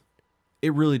good.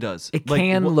 It really does. It Like,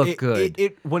 can look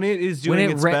good. When it is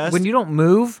doing its best. when you don't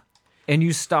move and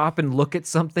you stop and look at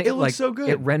something, It looks like, so good.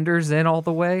 It renders in all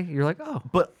the way. You're like, oh,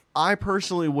 But I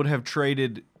personally would have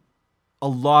traded a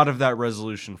lot of that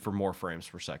resolution for more frames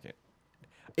per second.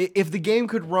 If the game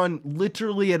could run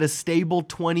literally at a stable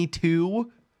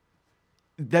 22,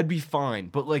 that'd be fine.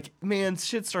 But, like, man,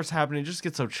 shit starts happening. It just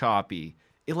gets so choppy.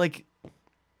 It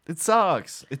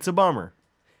sucks. It's a bummer.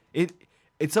 It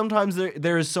sometimes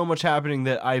there is so much happening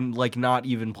that I'm, like, not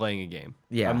even playing a game.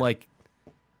 Yeah.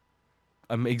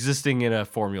 I'm existing in a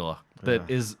formula that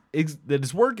is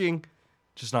working,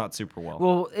 just not super well.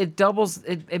 Well, it doubles.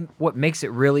 What makes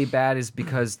it really bad is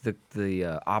because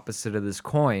the opposite of this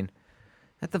coin,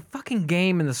 that the fucking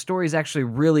game and the story is actually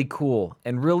really cool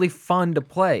and really fun to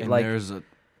play. and Like, there's a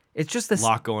it's just this.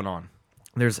 lot going on.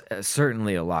 There's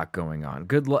certainly a lot going on.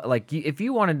 If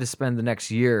you wanted to spend the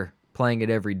next year playing it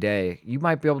every day, you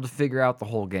might be able to figure out the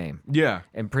whole game Yeah.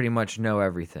 and pretty much know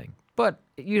everything. But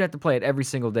you'd have to play it every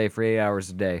single day for 8 hours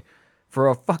a day for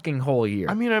a fucking whole year.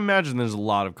 I mean, I imagine there's a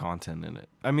lot of content in it.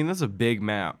 I mean, that's a big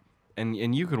map, and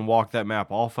you can walk that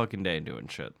map all fucking day doing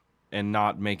shit and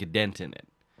not make a dent in it.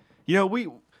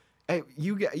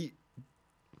 You get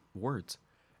words.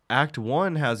 Act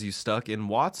 1 has you stuck in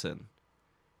Watson.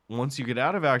 Once you get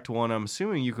out of Act 1, I'm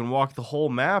assuming you can walk the whole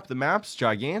map. The map's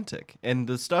gigantic, and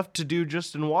the stuff to do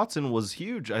just in Watson was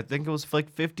huge. I think it was like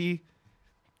 50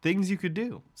 things you could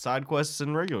do, side quests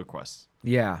and regular quests.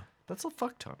 yeah. That's a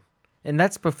fuck ton. And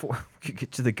that's before you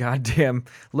get to the goddamn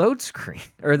load screen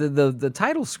or the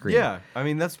title screen. Yeah, I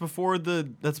mean that's before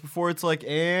it's like,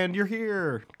 and you're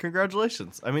here.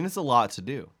 Congratulations. I mean, it's a lot to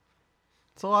do.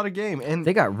 It's a lot of game, and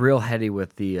They got real heady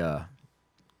with the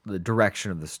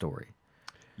direction of the story.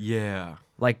 yeah,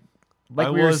 Like I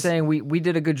we were was- saying, we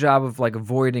did a good job of like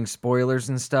avoiding spoilers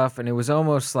and stuff, and it was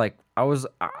almost like I was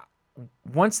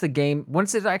once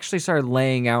it actually started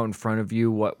laying out in front of you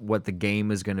what the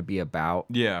game is going to be about.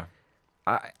 yeah.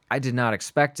 I did not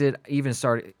expect it. Even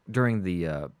started during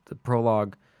the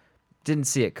prologue, didn't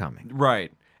see it coming.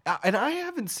 Right. And I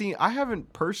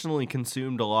haven't personally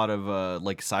consumed a lot of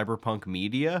like cyberpunk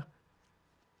media.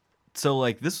 So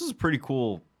like this was a pretty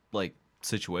cool like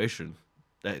situation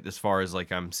as far as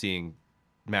like I'm seeing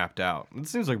mapped out. It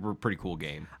seems like a pretty cool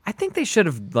game. I think they should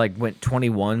have like went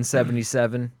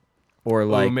 2177 or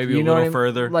like maybe you a know little what I mean?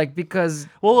 further. Like because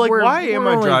Well, like, we're- why am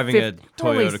we're I only driving a we're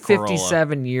only Toyota Corolla?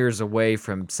 57 years away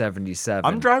from 77.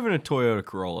 I'm driving a Toyota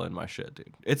Corolla in my shit,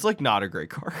 dude. It's like not a great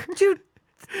car. Dude,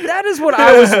 that is what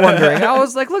I was wondering. I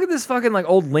was like, look at this fucking like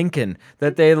old Lincoln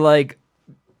that they like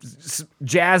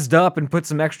jazzed up and put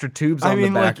some extra tubes on I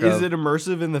mean, the back like, is of. it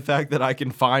immersive in the fact that I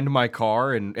can find my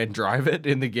car and drive it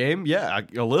in the game? Yeah,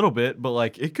 a little bit, but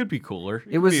like, it could be cooler.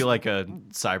 It could was- be like a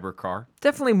cyber car.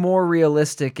 Definitely more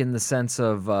realistic in the sense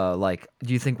of like,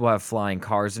 do you think we'll have flying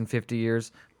cars in 50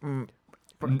 years?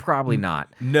 Probably not.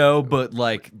 No, but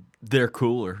like, they're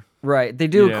cooler. Right. They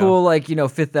do a Yeah. cool, like,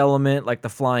 Fifth Element, like the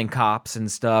flying cops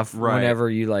and stuff. Right. Whenever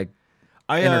you like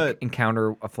I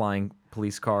encounter a flying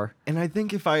police car. and I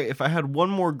think if I had one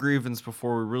more grievance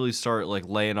before we really start like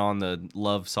laying on the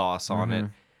love sauce on it,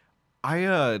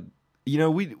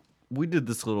 we did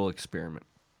this little experiment.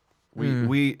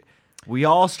 We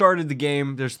all started the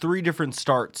game. There's 3 different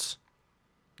starts,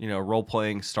 role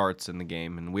playing starts in the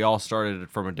game, and we all started it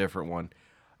from a different one.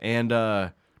 And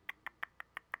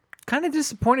Kind of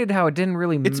disappointed how it didn't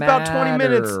really it's matter. about 20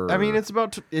 minutes. I mean, it's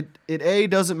about it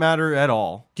doesn't matter at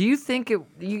all. Do you think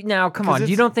now, come 'Cause on, you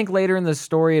it's- don't think later in the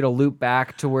story it'll loop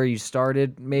back to where you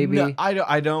started, maybe? No,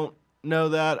 I don't know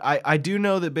that. I do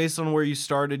know that based on where you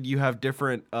started, you have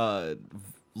different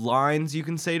lines you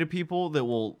can say to people that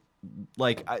will,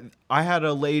 like, I had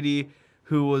a lady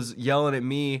who was yelling at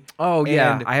me. Oh,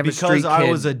 yeah, and I have a because street I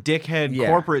kid. was a dickhead Yeah,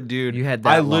 corporate dude. you had that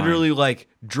I line. literally like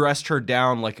dressed her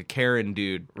down like a Karen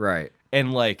dude, Right.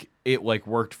 and like it like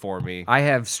worked for me, I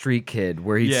have Street Kid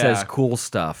where he Yeah. says cool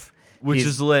stuff. which He's-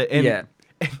 is lit. And yeah.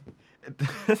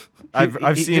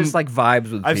 I've He seen just like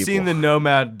vibes with I've people. seen the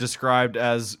nomad described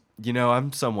as,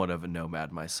 I'm somewhat of a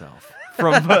nomad myself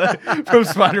from from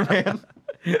Spider-Man.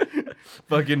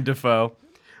 Fucking Defoe.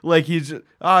 Like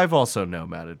I've also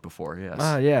nomaded before, yes.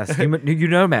 Yes, you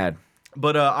nomad.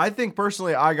 But I think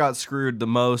personally I got screwed the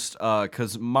most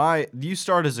because you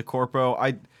start as a corpo.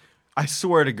 I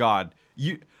swear to God,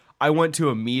 I went to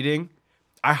a meeting,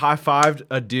 I high-fived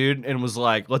a dude and was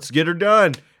like, let's get her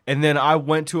done. And then I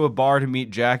went to a bar to meet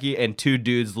Jackie, and 2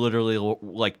 dudes literally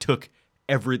like took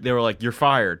they were like, you're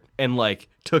fired, and like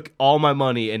took all my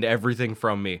money and everything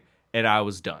from me, and I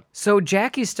was done. So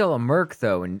Jackie's still a merc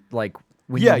though, and like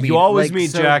when Yeah, you, you always like,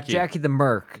 meet so Jackie. Jackie the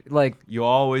merc, like You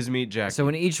always meet Jackie. so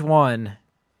in each one.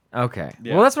 Okay,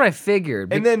 Yeah. well that's what I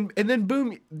figured. And then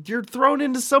boom, you're thrown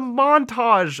into some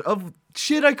montage of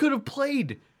shit I could have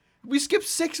played. We skipped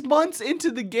 6 months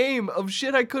into the game of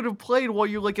shit I could have played while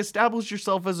you like establish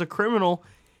yourself as a criminal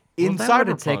in that would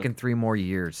have Cyberpunk. taken 3 more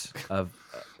years of.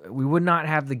 We would not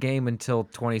have the game until We're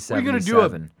 2077. gonna do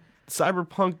a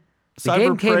Cyberpunk. The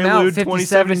game came out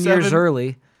 57 years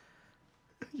early.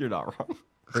 You're not wrong.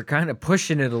 They're kind of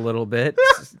pushing it a little bit.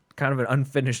 It's kind of an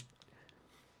unfinished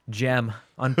gem,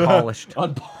 unpolished.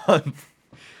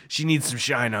 She needs some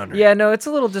shine on her. Yeah, no, it's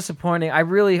a little disappointing. I'm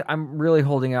really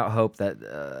holding out hope that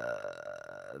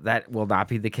that will not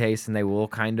be the case, and they will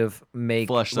kind of make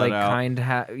Flesh that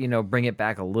out. bring it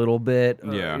back a little bit.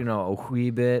 Yeah. A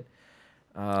wee bit.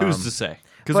 Who's to say?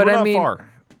 Because but we're I not mean- far.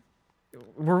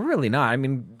 We're really not. I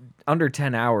mean, under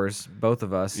 10 hours, both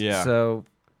of us. Yeah. So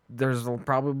there's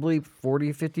probably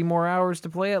 40, 50 more hours to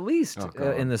play at least God.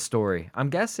 in the story. I'm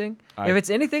guessing. If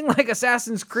it's anything like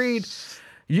Assassin's Creed,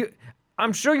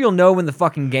 I'm sure you'll know when the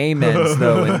fucking game ends,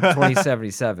 though, in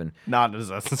 2077. Not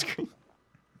Assassin's Creed.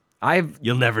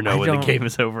 You'll never know I when the don't- game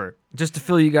is over. Just to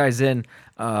fill you guys in,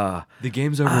 The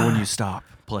game's over when you stop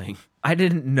playing. I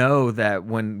didn't know that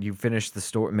when you finish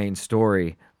the main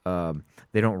story,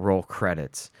 they don't roll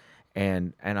credits,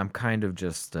 and I'm kind of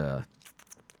just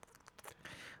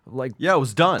like Yeah, it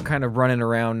was done. kind of running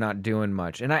around not doing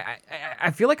much, and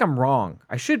I feel like I'm wrong.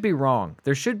 I should be wrong.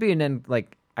 There should be an end.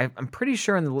 Like I'm pretty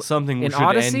sure Something in should end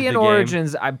Odyssey the and game.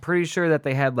 Origins, I'm pretty sure that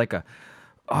they had like a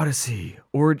Odyssey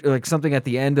or like something at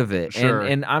the end of it, Sure.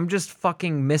 and I'm just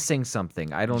fucking missing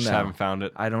something. I don't Just know. haven't found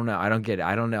it. I don't know. I don't get it.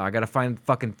 I don't know. I gotta find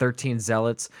fucking 13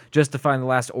 zealots just to find the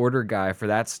last order guy for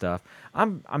that stuff.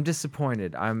 I'm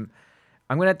disappointed. I'm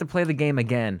gonna have to play the game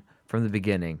again from the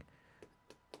beginning,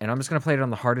 and I'm just gonna play it on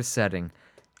the hardest setting.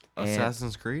 And-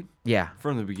 Assassin's Creed Yeah.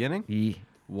 from the beginning. Ye-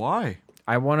 Why?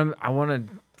 I want to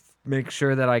make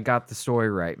sure that I got the story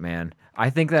right, man. I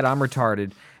think that I'm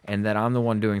retarded and that I'm the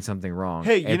one doing something wrong.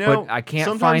 Hey, you know, but I can't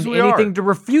sometimes find we anything are. to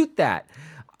refute that.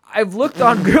 I've looked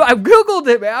on Google. I've Googled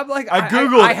it, man. I'm like, I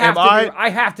Googled, I have am to I- be, I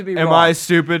have to be wrong. Am I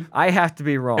stupid? I have to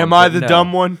be wrong. Am I but the no.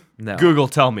 dumb one? No. Google,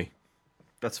 tell me.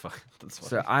 That's fine. That's fine.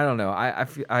 So I don't know.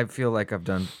 I feel like I've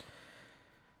done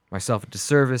myself a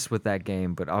disservice with that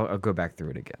game, but I'll go back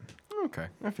through it again. Okay,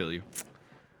 I feel you.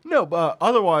 No, but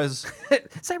otherwise,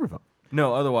 Cyberpunk.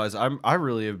 I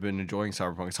really have been enjoying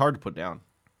Cyberpunk. It's hard to put down.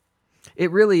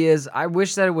 It really is. I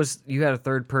wish that you had a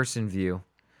third person view,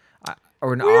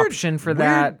 or an Weird- option for weird-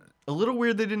 that. A little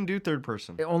weird they didn't do third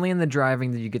person. Only in the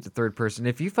driving that you get the third person.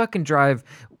 If you fucking drive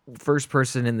first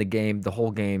person in the game, the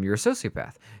whole game, you're a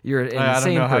sociopath. You're an insane I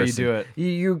don't know how you person. do it.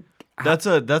 You That's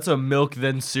a milk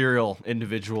then cereal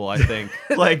individual, I think.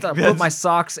 Like I put that's- my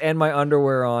socks and my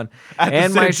underwear on, At the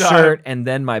and my same time. shirt, and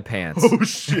then my pants. oh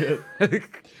shit.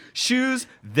 Shoes,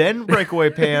 then breakaway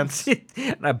pants,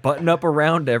 And I button up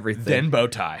around everything. then bow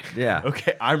tie. Yeah.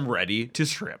 Okay, I'm ready to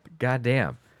strip.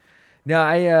 Goddamn. No,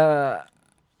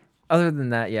 other than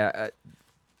that, yeah,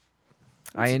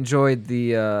 I enjoyed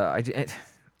the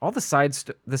all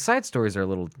the the side stories are a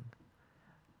little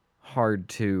hard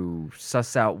to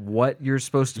suss out what you're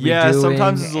supposed to be Yeah, doing.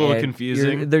 sometimes it's a little and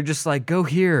confusing. they're just like, go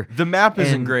here. The map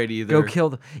isn't and great either. Go kill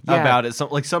the about it. So,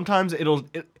 like sometimes it'll.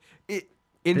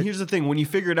 And here's the thing: when you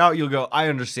figure it out, you'll go, "I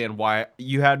understand why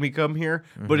you had me come here,"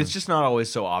 but it's just not always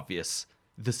so obvious.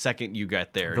 The second you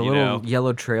get there, The you little know,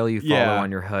 yellow trail you follow Yeah. on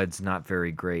your HUD's not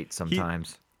very great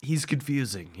sometimes. he's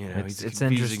confusing. You know, It's he's a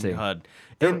confusing interesting. HUD,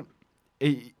 and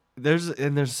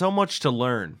there's so much to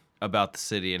learn about the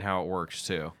city and how it works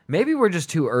too. Maybe we're just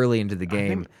too early into the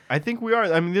game. I think we are.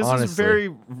 I mean, this Honestly.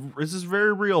 is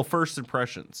very real first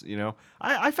impressions. You know,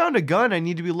 I found a gun. I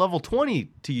need to be level 20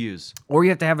 to use, Or you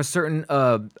have to have a certain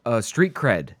street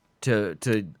cred to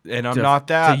and I'm to- not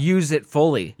that. to use it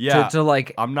fully. Yeah. To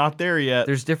like I'm not there yet.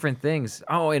 there's different things.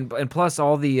 Oh, and plus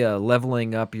all the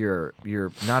leveling up your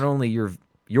not only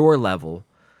your level,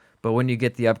 but when you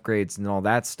get the upgrades and all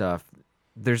that stuff,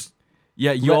 there's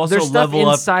Yeah, you also there's stuff level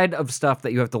up. inside of stuff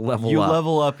that you have to level You up.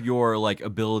 level up your like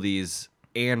abilities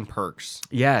and perks.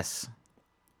 Yes.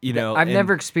 You know, I've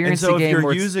never experienced and so a game if you're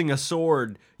where it's- using a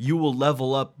sword, you will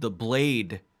level up the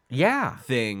blade Yeah.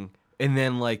 thing, and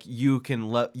then like you can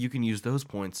use those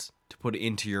points to put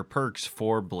into your perks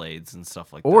for blades and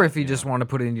stuff like that. Or if you just want to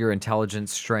put in your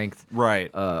intelligence, strength, right.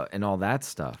 and all that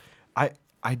stuff.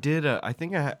 I did. I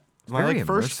think I had my very like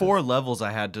first immersive. 4 levels. I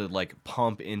had to like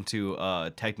pump into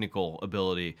technical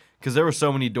ability because there were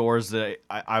so many doors that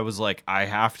I was like, I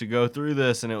have to go through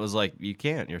this, and it was like, you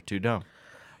can't. You're too dumb.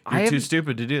 I You're too haven't-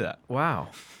 stupid to do that. Wow.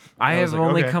 I was have like,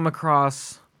 only okay. come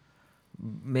across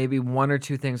maybe 1 or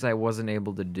 2 things I wasn't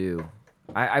able to do.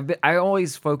 I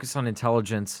always focus on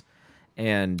intelligence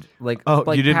and like. Oh,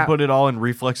 like you didn't pa- put it all in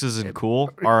reflexes and cool?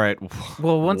 All right.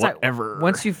 Well, whatever.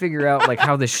 once you figure out like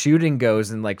how the shooting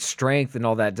goes and like strength and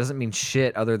all that doesn't mean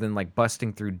shit other than like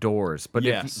busting through doors. But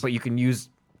Yes. but you can use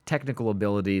technical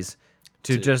abilities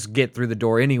to just get through the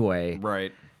door anyway.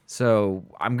 Right. So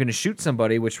I'm gonna shoot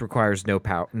somebody, which requires no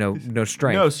power, no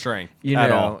strength. No strength you at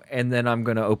know, all. and then I'm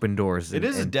gonna open doors. It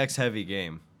is a and, dex heavy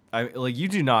game. Like you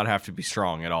do not have to be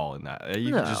strong at all in that.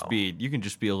 You can just No. be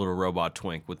a little robot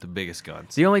twink with the biggest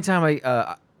guns. the only time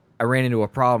I ran into a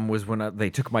problem was when they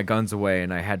took my guns away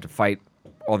and I had to fight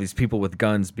all these people with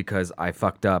guns because I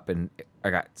fucked up and I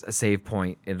got a save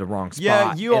point in the wrong spot.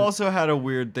 Yeah, you and- also had a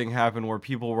weird thing happen where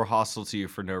people were hostile to you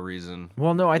for no reason.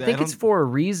 Well, no, I I think it's don't- for a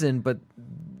reason, but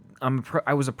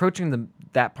I was approaching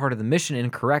that part of the mission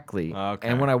incorrectly, Okay.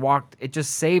 and when I walked, it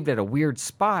just saved at a weird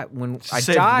spot. When I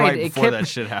saved died, right it before kept that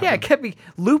shit Yeah, it happened. kept me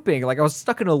looping. Like I was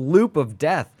stuck in a loop of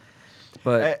death.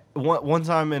 But One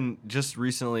time just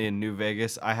recently in New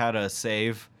Vegas, I had a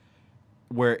save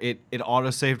where it auto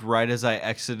saved right as I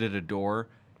exited a door,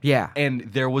 yeah, and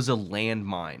there was a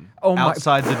landmine Oh my-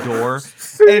 outside the door.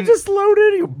 so you and just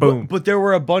loaded. You boom. But there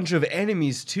were a bunch of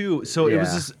enemies too, so it was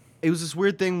Yeah. this. It was this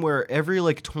weird thing where every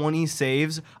like 20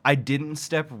 saves, I didn't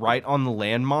step right on the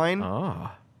landmine.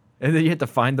 Oh, and then you had to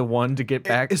find the one to get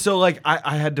back. So like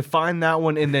I had to find that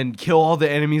one and then kill all the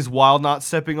enemies while not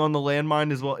stepping on the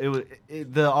landmine as well.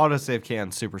 The autosave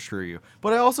can super screw you.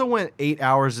 But I also went 8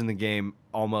 hours in the game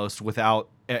almost without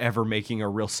ever making a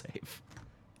real save.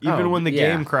 Even Oh, when the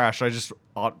yeah. game crashed, I just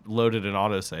loaded an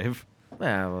autosave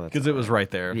Yeah, well, that's- because it was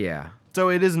right there. yeah. So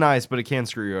it is nice, but it can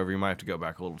screw you over. You might have to go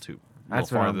back a little That's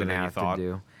what I'm farther gonna than you have to thought.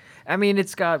 do. I mean,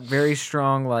 it's got very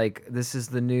strong like this is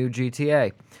the new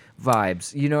GTA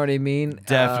vibes. You know what I mean?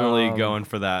 Definitely Um, going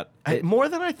for that. More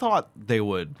than I thought they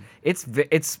would.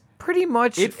 It's pretty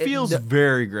much It feels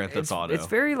very Grand Theft Auto It's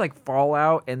very like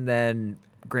Fallout and then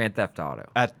Grand Theft Auto.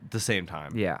 at the same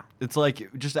time. Yeah. It's like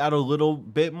just add a little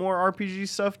bit more RPG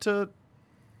stuff to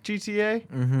GTA.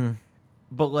 Mm-hmm.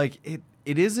 But like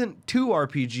it isn't too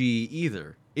RPG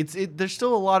either. There's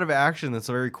still a lot of action that's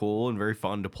very cool and very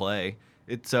fun to play.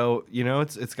 It's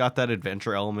got that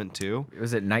adventure element too.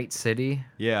 Was it Night City?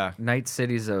 Yeah. Night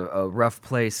City's a rough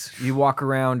place. You walk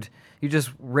around, you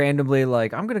just randomly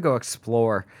like, I'm gonna go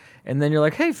explore. And then you're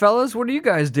like, hey fellas, what are you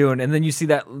guys doing? And then you see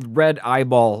that red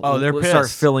eyeball Oh, they're start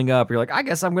pissed. filling up. You're like, I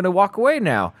guess I'm gonna walk away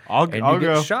now. I'll and I'll you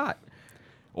get go. shot.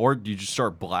 Or you just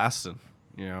start blasting.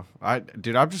 You know,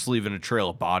 I'm just leaving a trail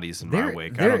of bodies in my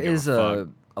wake. I There don't give is a fuck.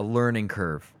 a learning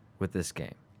curve with this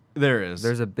game. There is.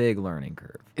 There's a big learning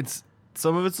curve. It's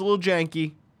some of it's a little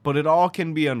janky, but it all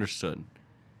can be understood.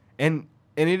 And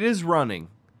it is running.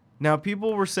 Now,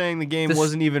 people were saying the game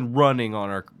wasn't even running on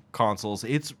our consoles.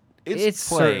 It playing.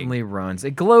 Certainly runs.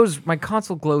 It glows. My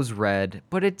console glows red,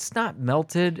 but it's not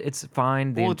melted. It's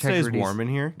fine. The Well, it stays integrity's- warm in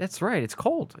here. That's right. It's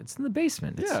cold. It's in the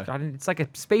basement. Yeah. It's like a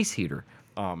space heater.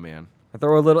 Oh man. I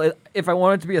throw a little. If I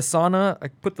want it to be a sauna, I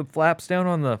put the flaps down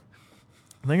on the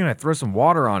thing and I throw some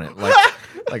water on it,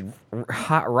 like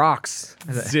hot rocks.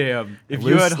 Damn. If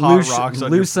you had hot rocks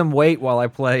on lose your some weight while I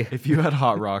play. If you had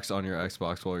hot rocks on your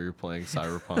Xbox while you're playing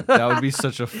Cyberpunk, that would be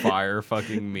such a fire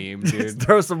fucking meme, Just dude.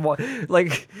 throw some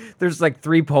like there's like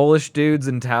 3 Polish dudes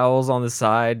in towels on the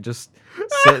side just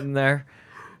sitting there.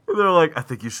 They're like, I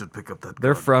think you should pick up that.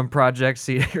 They're from Project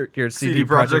C your CD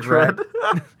Project Red.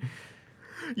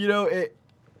 You know,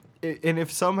 and if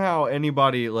somehow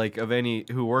anybody like of any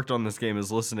who worked on this game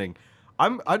is listening,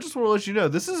 I just want to let you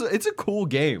know it's a cool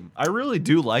game. I really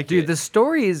do like it. Dude, the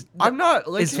story is I'm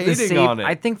not like is the hating on it.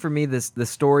 I think for me the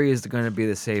story is going to be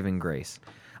the saving grace.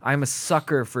 I'm a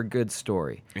sucker for good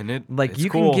story. And Like it's you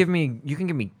cool. can give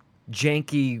me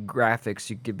janky graphics,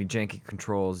 you can give me janky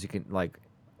controls, you can like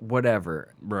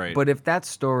whatever. Right. But if that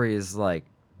story is like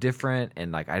different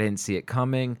and like I didn't see it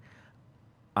coming,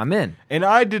 I'm in. And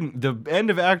I didn't. The end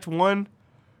of Act 1,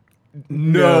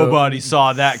 nobody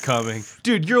saw that coming.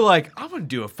 Dude, you're like, I'm going to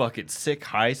do a fucking sick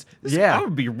heist. Yeah. I'm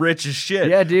going to be rich as shit.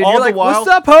 Yeah, dude. All You're the like, while, what's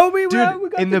up, homie? Dude, We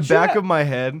got in the back jet." of my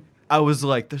head, I was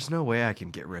like, there's no way I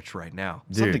can get rich right now.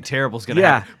 Something Dude. terrible's going to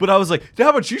Yeah. happen. But I was like, how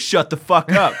about you shut the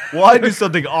fuck up while I do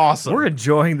something awesome? We're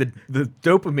enjoying the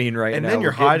dopamine right and now. then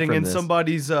you're we're getting hiding from in this.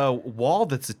 somebody's wall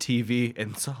that's a TV,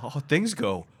 and so things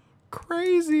go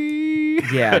crazy.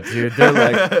 Yeah, dude. They're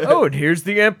like, oh, and here's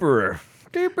the Emperor.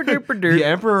 Duper duper duper. The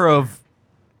Emperor of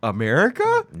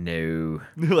America? No.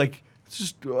 They're like, it's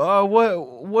just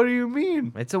what do you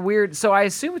mean? It's a weird. So I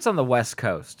assume it's on the West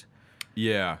Coast,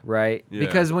 Yeah. right? Yeah.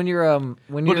 Because when you're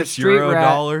But a it's street Euro rat,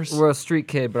 dollars? we're a street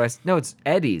kid. But no, it's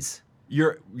Eddie's.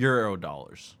 Euro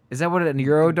dollars. Is that what an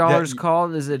Euro dollar's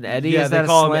called? Is it an Eddie? Yeah, is that they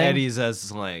call a them slang? Eddies as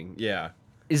slang. Yeah.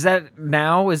 Is that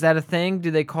now? Is that a thing? Do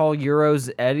they call Euros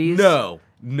Eddies? No.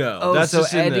 Oh, that's so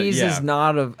just in the- Eddie's yeah. is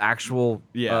not of actual.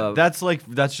 Yeah, that's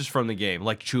just from the game,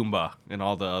 like Chumba and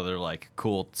all the other like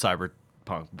cool cyberpunk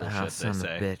bullshit they son of a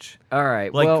say. bitch. All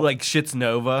right. Like well, like shit's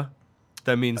Nova.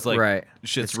 That means like right.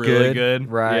 shit's It's really good.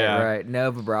 Right. Yeah. Right.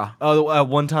 Nova, bro. Oh,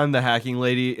 one time the hacking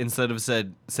lady, instead of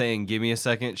saying "give me a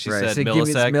second," she Right. said so give me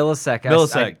millisec. millisec. I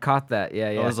Millisec. caught that.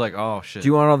 Yeah. Yeah. I was like, oh shit. do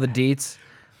you want all the deets?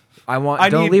 I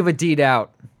Don't need- leave a deed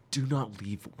out. Do not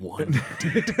leave one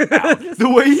dude out. The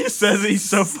way he says it, he's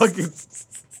so fucking.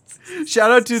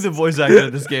 Shout out to the voice actor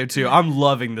of this game too. I'm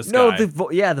loving this No, guy.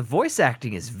 the voice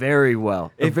acting is very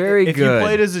well. Very if good. you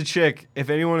played as a chick, if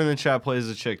anyone in the chat plays as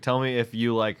a chick, tell me if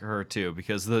you like her too,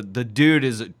 because the dude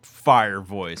is a fire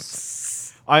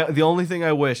voice. The only thing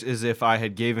I wish is if I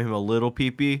had gave him a little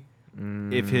peepee,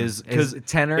 if his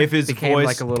tenor if his became voice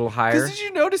like a little higher. Because did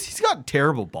you notice he's got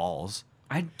terrible balls?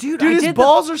 Dude, his did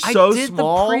balls are I so did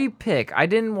small. the pre-pick. I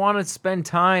didn't want to spend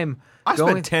time I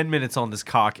going spent 10 minutes on this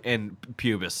cock and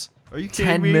pubis. Are you kidding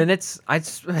 10 me? minutes. I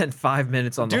spent 5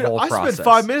 minutes on Dude, the whole I process. spent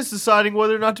 5 minutes deciding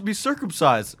whether or not to be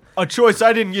circumcised. A choice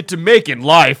I didn't get to make in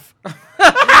life.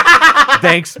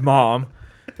 Thanks, Mom.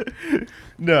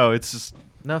 No, it's just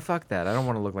No, fuck that. I don't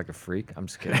want to look like a freak. I'm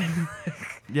just kidding.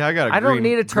 yeah. I got a I don't green,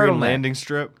 need a green turtleneck. landing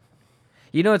strip.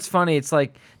 You know, it's funny. It's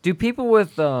like, do people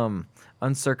with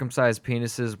uncircumcised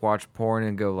penises watch porn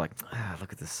and go like,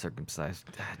 look at this circumcised.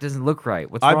 It doesn't look right.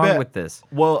 What's I wrong bet- with this?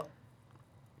 Well,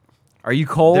 Are you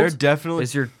cold? there definitely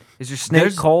Is your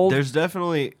snake cold? There's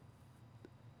definitely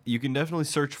you can definitely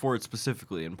search for it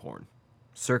specifically in porn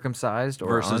Circumcised or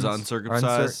versus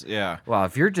uncircumcised. Yeah. Well,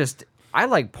 if you're just, I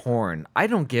like porn. I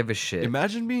don't give a shit.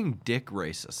 Imagine being dick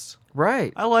racist.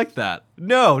 Right. I like that.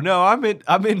 No,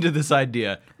 I'm into this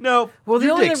idea. No, Well,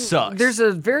 your dick sucks. there's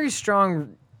a very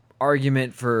strong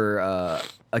argument for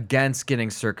against getting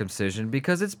circumcision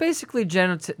because it's basically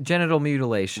genital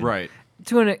mutilation. right.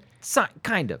 To an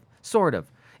kind of, sort of.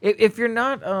 If you're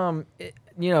not,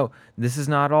 this is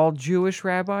not all Jewish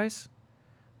rabbis,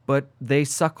 but they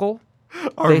suckle.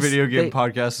 Our They- video game they-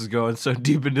 podcast is going so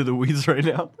deep into the weeds right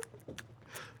now.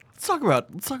 Let's talk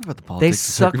about the They politics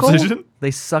of suckle. circumcision. They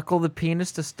suckle the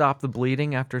penis to stop the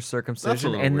bleeding after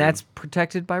circumcision, little and weird. that's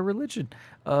protected by religion,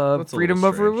 That's a freedom little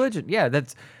of strange. religion. Yeah,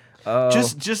 that's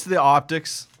Just the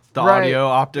optics, the Right, audio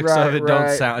optics right, of it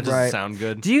right, doesn't right. sound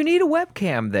good. Do you need a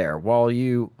webcam there while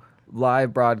you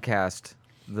live broadcast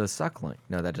the suckling?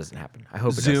 No, that doesn't happen. I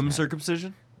hope it doesn't Zoom happen.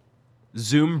 circumcision?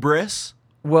 Zoom bris?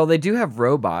 Well, they do have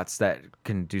robots that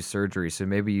can do surgery, so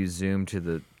maybe you zoom to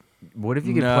the What if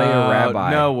you could play a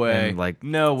rabbi? No way. and, like,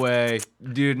 no way,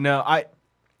 dude. No, my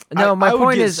I would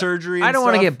point get is, surgery. I don't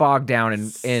want to get bogged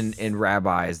down in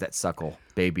rabbis that suckle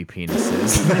baby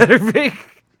penises that are big,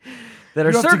 that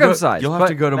are circumcised. You'll have but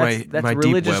to go to that's my deep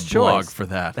religious web choice. blog for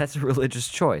that. That's a religious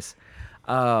choice.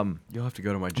 You'll have to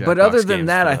go to my Jackbox But other than games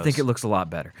that, for I think it those. looks a lot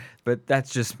better. But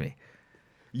that's just me.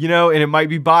 You know, and it might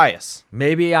be bias.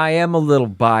 Maybe I am a little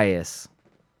biased.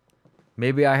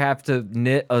 Maybe I have to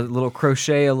knit a little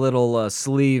crochet a little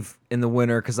sleeve in the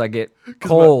winter because I get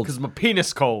cold. Because my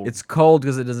penis cold. It's cold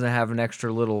because it doesn't have an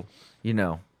extra little,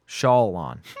 shawl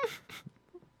on.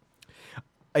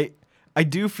 I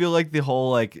do feel like the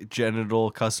whole like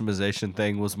genital customization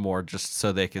thing was more just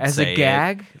so they could As say a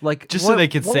gag, it. Just so they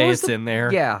could say was it's in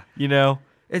there. Yeah, You know?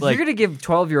 Like, you're gonna give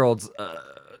 12-year-olds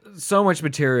so much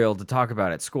material to talk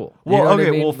about at school. You well, know what I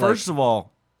okay, mean? well, Like, first of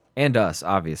all, and us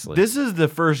obviously. this is the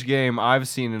first game I've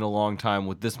seen in a long time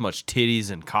with this much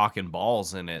titties and cock and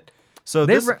balls in it. So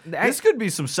this could be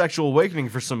some sexual awakening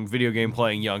for some video game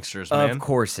playing youngsters, man. Of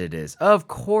course it is. Of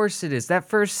course it is. That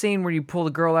first scene where you pull the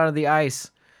girl out of the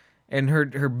ice and her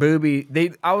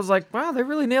boobie, I was like, wow, they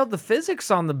really nailed the physics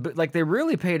on like they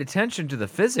really paid attention to the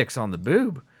physics on the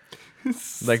boob.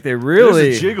 Like they really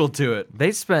There's a jiggle to it.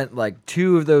 They spent like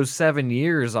 2 of those 7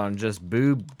 years on just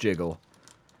boob jiggle.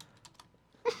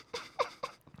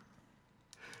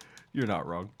 You're not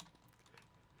wrong.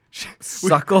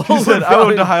 Suckle. She said, would I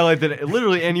wanted to probably- highlight that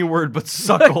literally any word but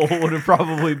suckle would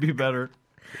probably be better.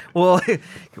 Well,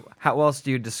 how else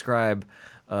do you describe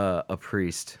a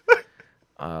priest?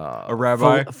 A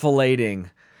rabbi? Filleting.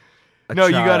 No,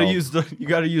 you got to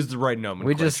child. use the right nomenclature.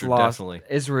 We just lost. Definitely.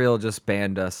 Israel just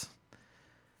banned us.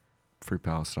 Free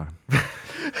Palestine.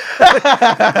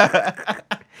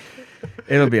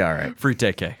 It'll be all right. Free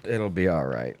TK. It'll be all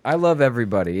right. I love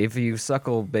everybody. If you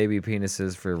suckle baby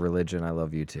penises for religion, I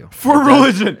love you too. For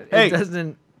religion. It Hey,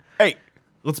 doesn't. hey,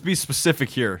 let's be specific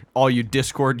here. All you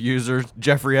Discord users,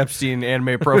 Jeffrey Epstein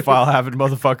anime profile having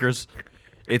motherfuckers.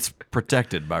 It's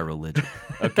protected by religion.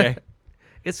 Okay?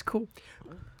 It's cool.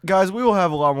 Guys, we will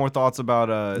have a lot more thoughts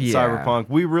about Yeah. Cyberpunk.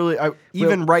 We really,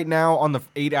 even right now on the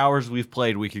 8 hours we've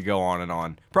played, we could go on and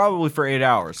on. Probably for 8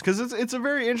 hours. Because it's a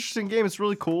very interesting game. It's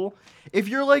really cool. If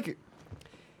you're like,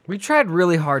 We tried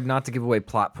really hard not to give away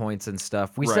plot points and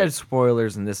stuff. We Right. said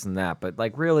spoilers and this and that, but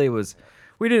like really it was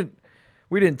we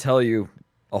didn't tell you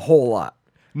a whole lot.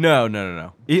 no.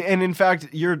 And in fact,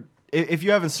 if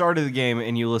you haven't started the game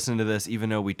and you listen to this, even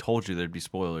though we told you there'd be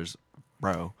spoilers,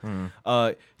 bro,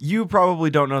 you probably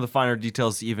don't know the finer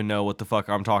details to even know what the fuck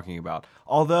I'm talking about.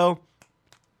 Although,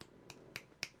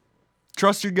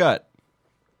 trust your gut.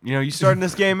 You know, you starting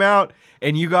this game out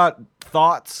and you got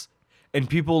thoughts and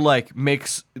people like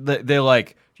they're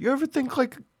like, do you ever think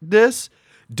like this?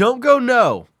 Don't go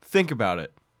no. Think about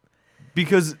it.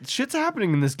 Because shit's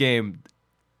happening in this game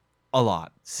a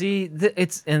lot. See,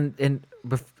 it's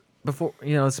before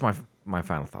this is my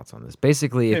final thoughts on this.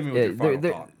 Basically, Hit me with your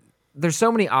final thought. there's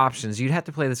so many options. You'd have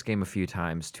to play this game a few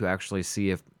times to actually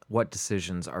see what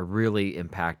decisions are really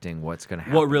impacting what's going to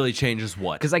happen. What really changes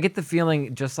what? Because I get the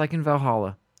feeling, just like in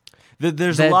Valhalla,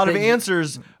 There's that- a lot of that-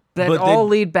 answers that but all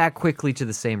lead back quickly to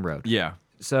the same road. Yeah,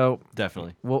 So,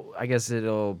 definitely. well, I guess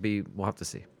we'll have to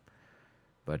see.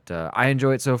 But I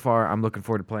enjoy it so far. I'm looking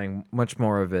forward to playing much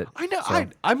more of it. I know. So,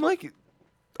 I'm like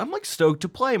stoked to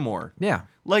play more. yeah.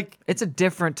 Like It's a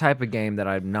different type of game that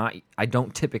I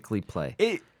don't typically play.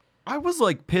 I was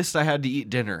like pissed I had to eat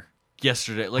dinner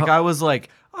yesterday. Like I was like,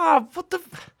 what the.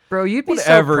 Bro, you'd be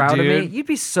Whatever, so proud of me. dude. You'd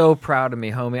be so proud of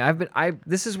me, homie.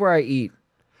 This is where I eat.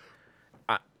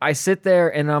 I sit there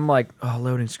and I'm like, oh,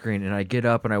 loading screen, and I get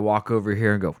up and I walk over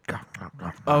here and go,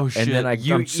 Oh shit! and then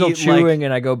You I'm still eat chewing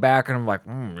and I go back and I'm like,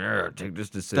 yeah, take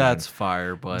this decision. That's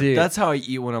fire, but Dude. that's how I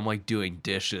eat when I'm like doing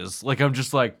dishes. Like I'm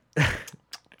just like,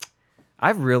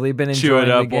 I've really been Chew it enjoying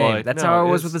the up while game. I- That's no, how I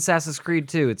was it's- with Assassin's Creed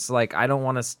too. It's like I don't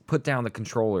want to put down the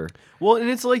controller. well, and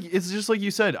it's just like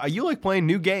you said. You like playing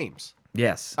new games.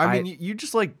 Yes, I mean, you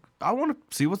just like, I want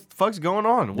to see what the fuck's going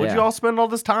on. What'd Yeah. you all spend all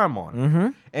this time on? Mm-hmm.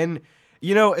 And,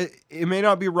 you know, it may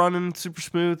not be running super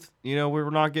smooth. You know, we're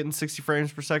not getting 60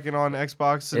 frames per second on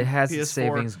Xbox and It has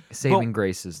PS4. its saving but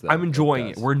graces though. I'm enjoying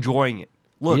it. does. We're enjoying it.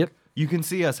 Look, Yep. you can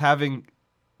see us having,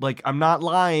 like, I'm not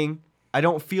lying. I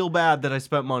don't feel bad that I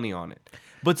spent money on it.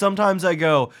 But sometimes I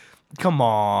go, come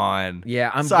on. Yeah,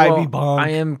 Cyberpunk. I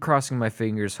am crossing my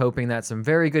fingers, hoping that some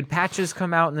very good patches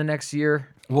come out in the next year.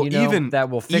 Well, that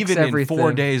will fix even everything. in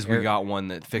 4 days, we Er, got one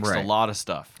that fixed Right. a lot of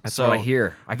stuff. That's so what I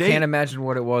hear. I they- can't imagine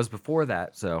what it was before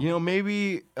that. So You know,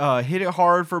 maybe hit it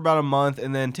hard for about a month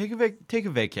and then take a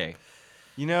vacay.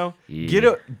 You know,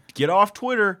 Yeah. get off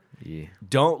Twitter. yeah.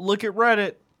 Don't look at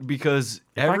Reddit because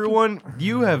everyone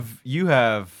you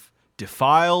have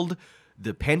defiled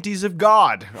the panties of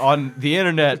God on the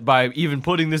internet by even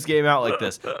putting this game out like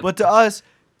this. But to us,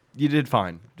 you did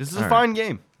fine. This is a fine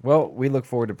game. Well, we look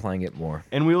forward to playing it more.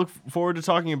 And we look forward to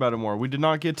talking about it more. We did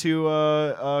not get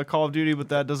to Call of Duty, but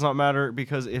that does not matter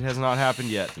because it has not happened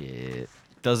yet.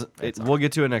 We'll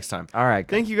get to it next time. All right.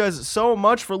 Thank you guys so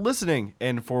much for listening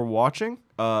and for watching.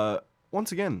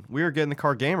 Once again, we are Get in the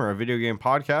Car Gamer, a video game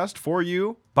podcast for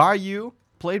you, by you,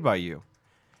 played by you.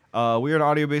 We are an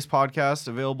audio-based podcast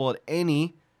available at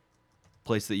any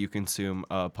place that you consume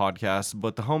podcasts,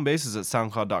 but the home base is at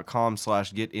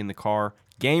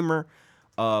soundcloud.com/getinthecargamer.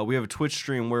 We have a Twitch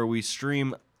stream where we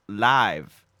stream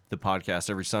live the podcast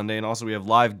every Sunday, and also we have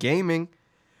live gaming,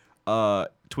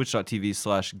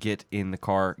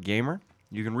 twitch.tv/getinthecargamer.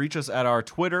 You can reach us at our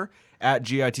Twitter at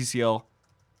GITCL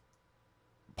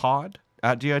Pod.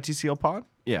 At GITCL Pod?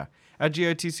 Yeah. At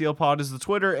GITCL Pod is the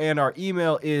Twitter, and our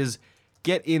email is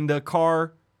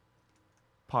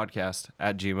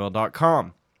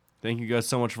getinthecarpodcast@gmail.com. Thank you guys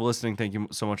so much for listening. Thank you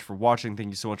so much for watching. Thank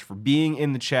you so much for being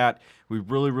in the chat. We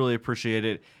really, really appreciate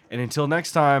it. And until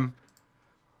next time,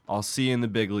 I'll see you in the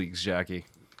big leagues, Jackie.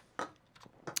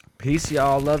 Peace,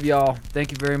 y'all. Love y'all.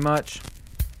 Thank you very much.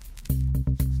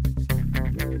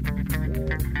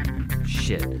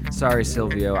 Shit. Sorry,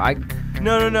 Silvio.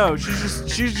 No.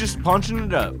 She's just punching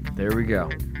it up. There we go.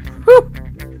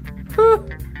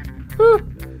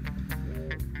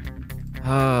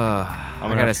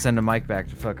 I gotta send a mic back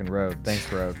to fucking Road.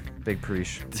 Thanks, Road. Big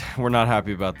preach. We're not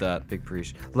happy about that. Big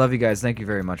preach. Love you guys. Thank you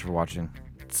very much for watching.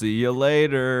 See you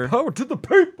later. Power to the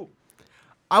people.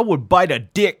 I would bite a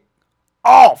dick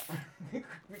off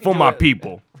for my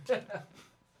people.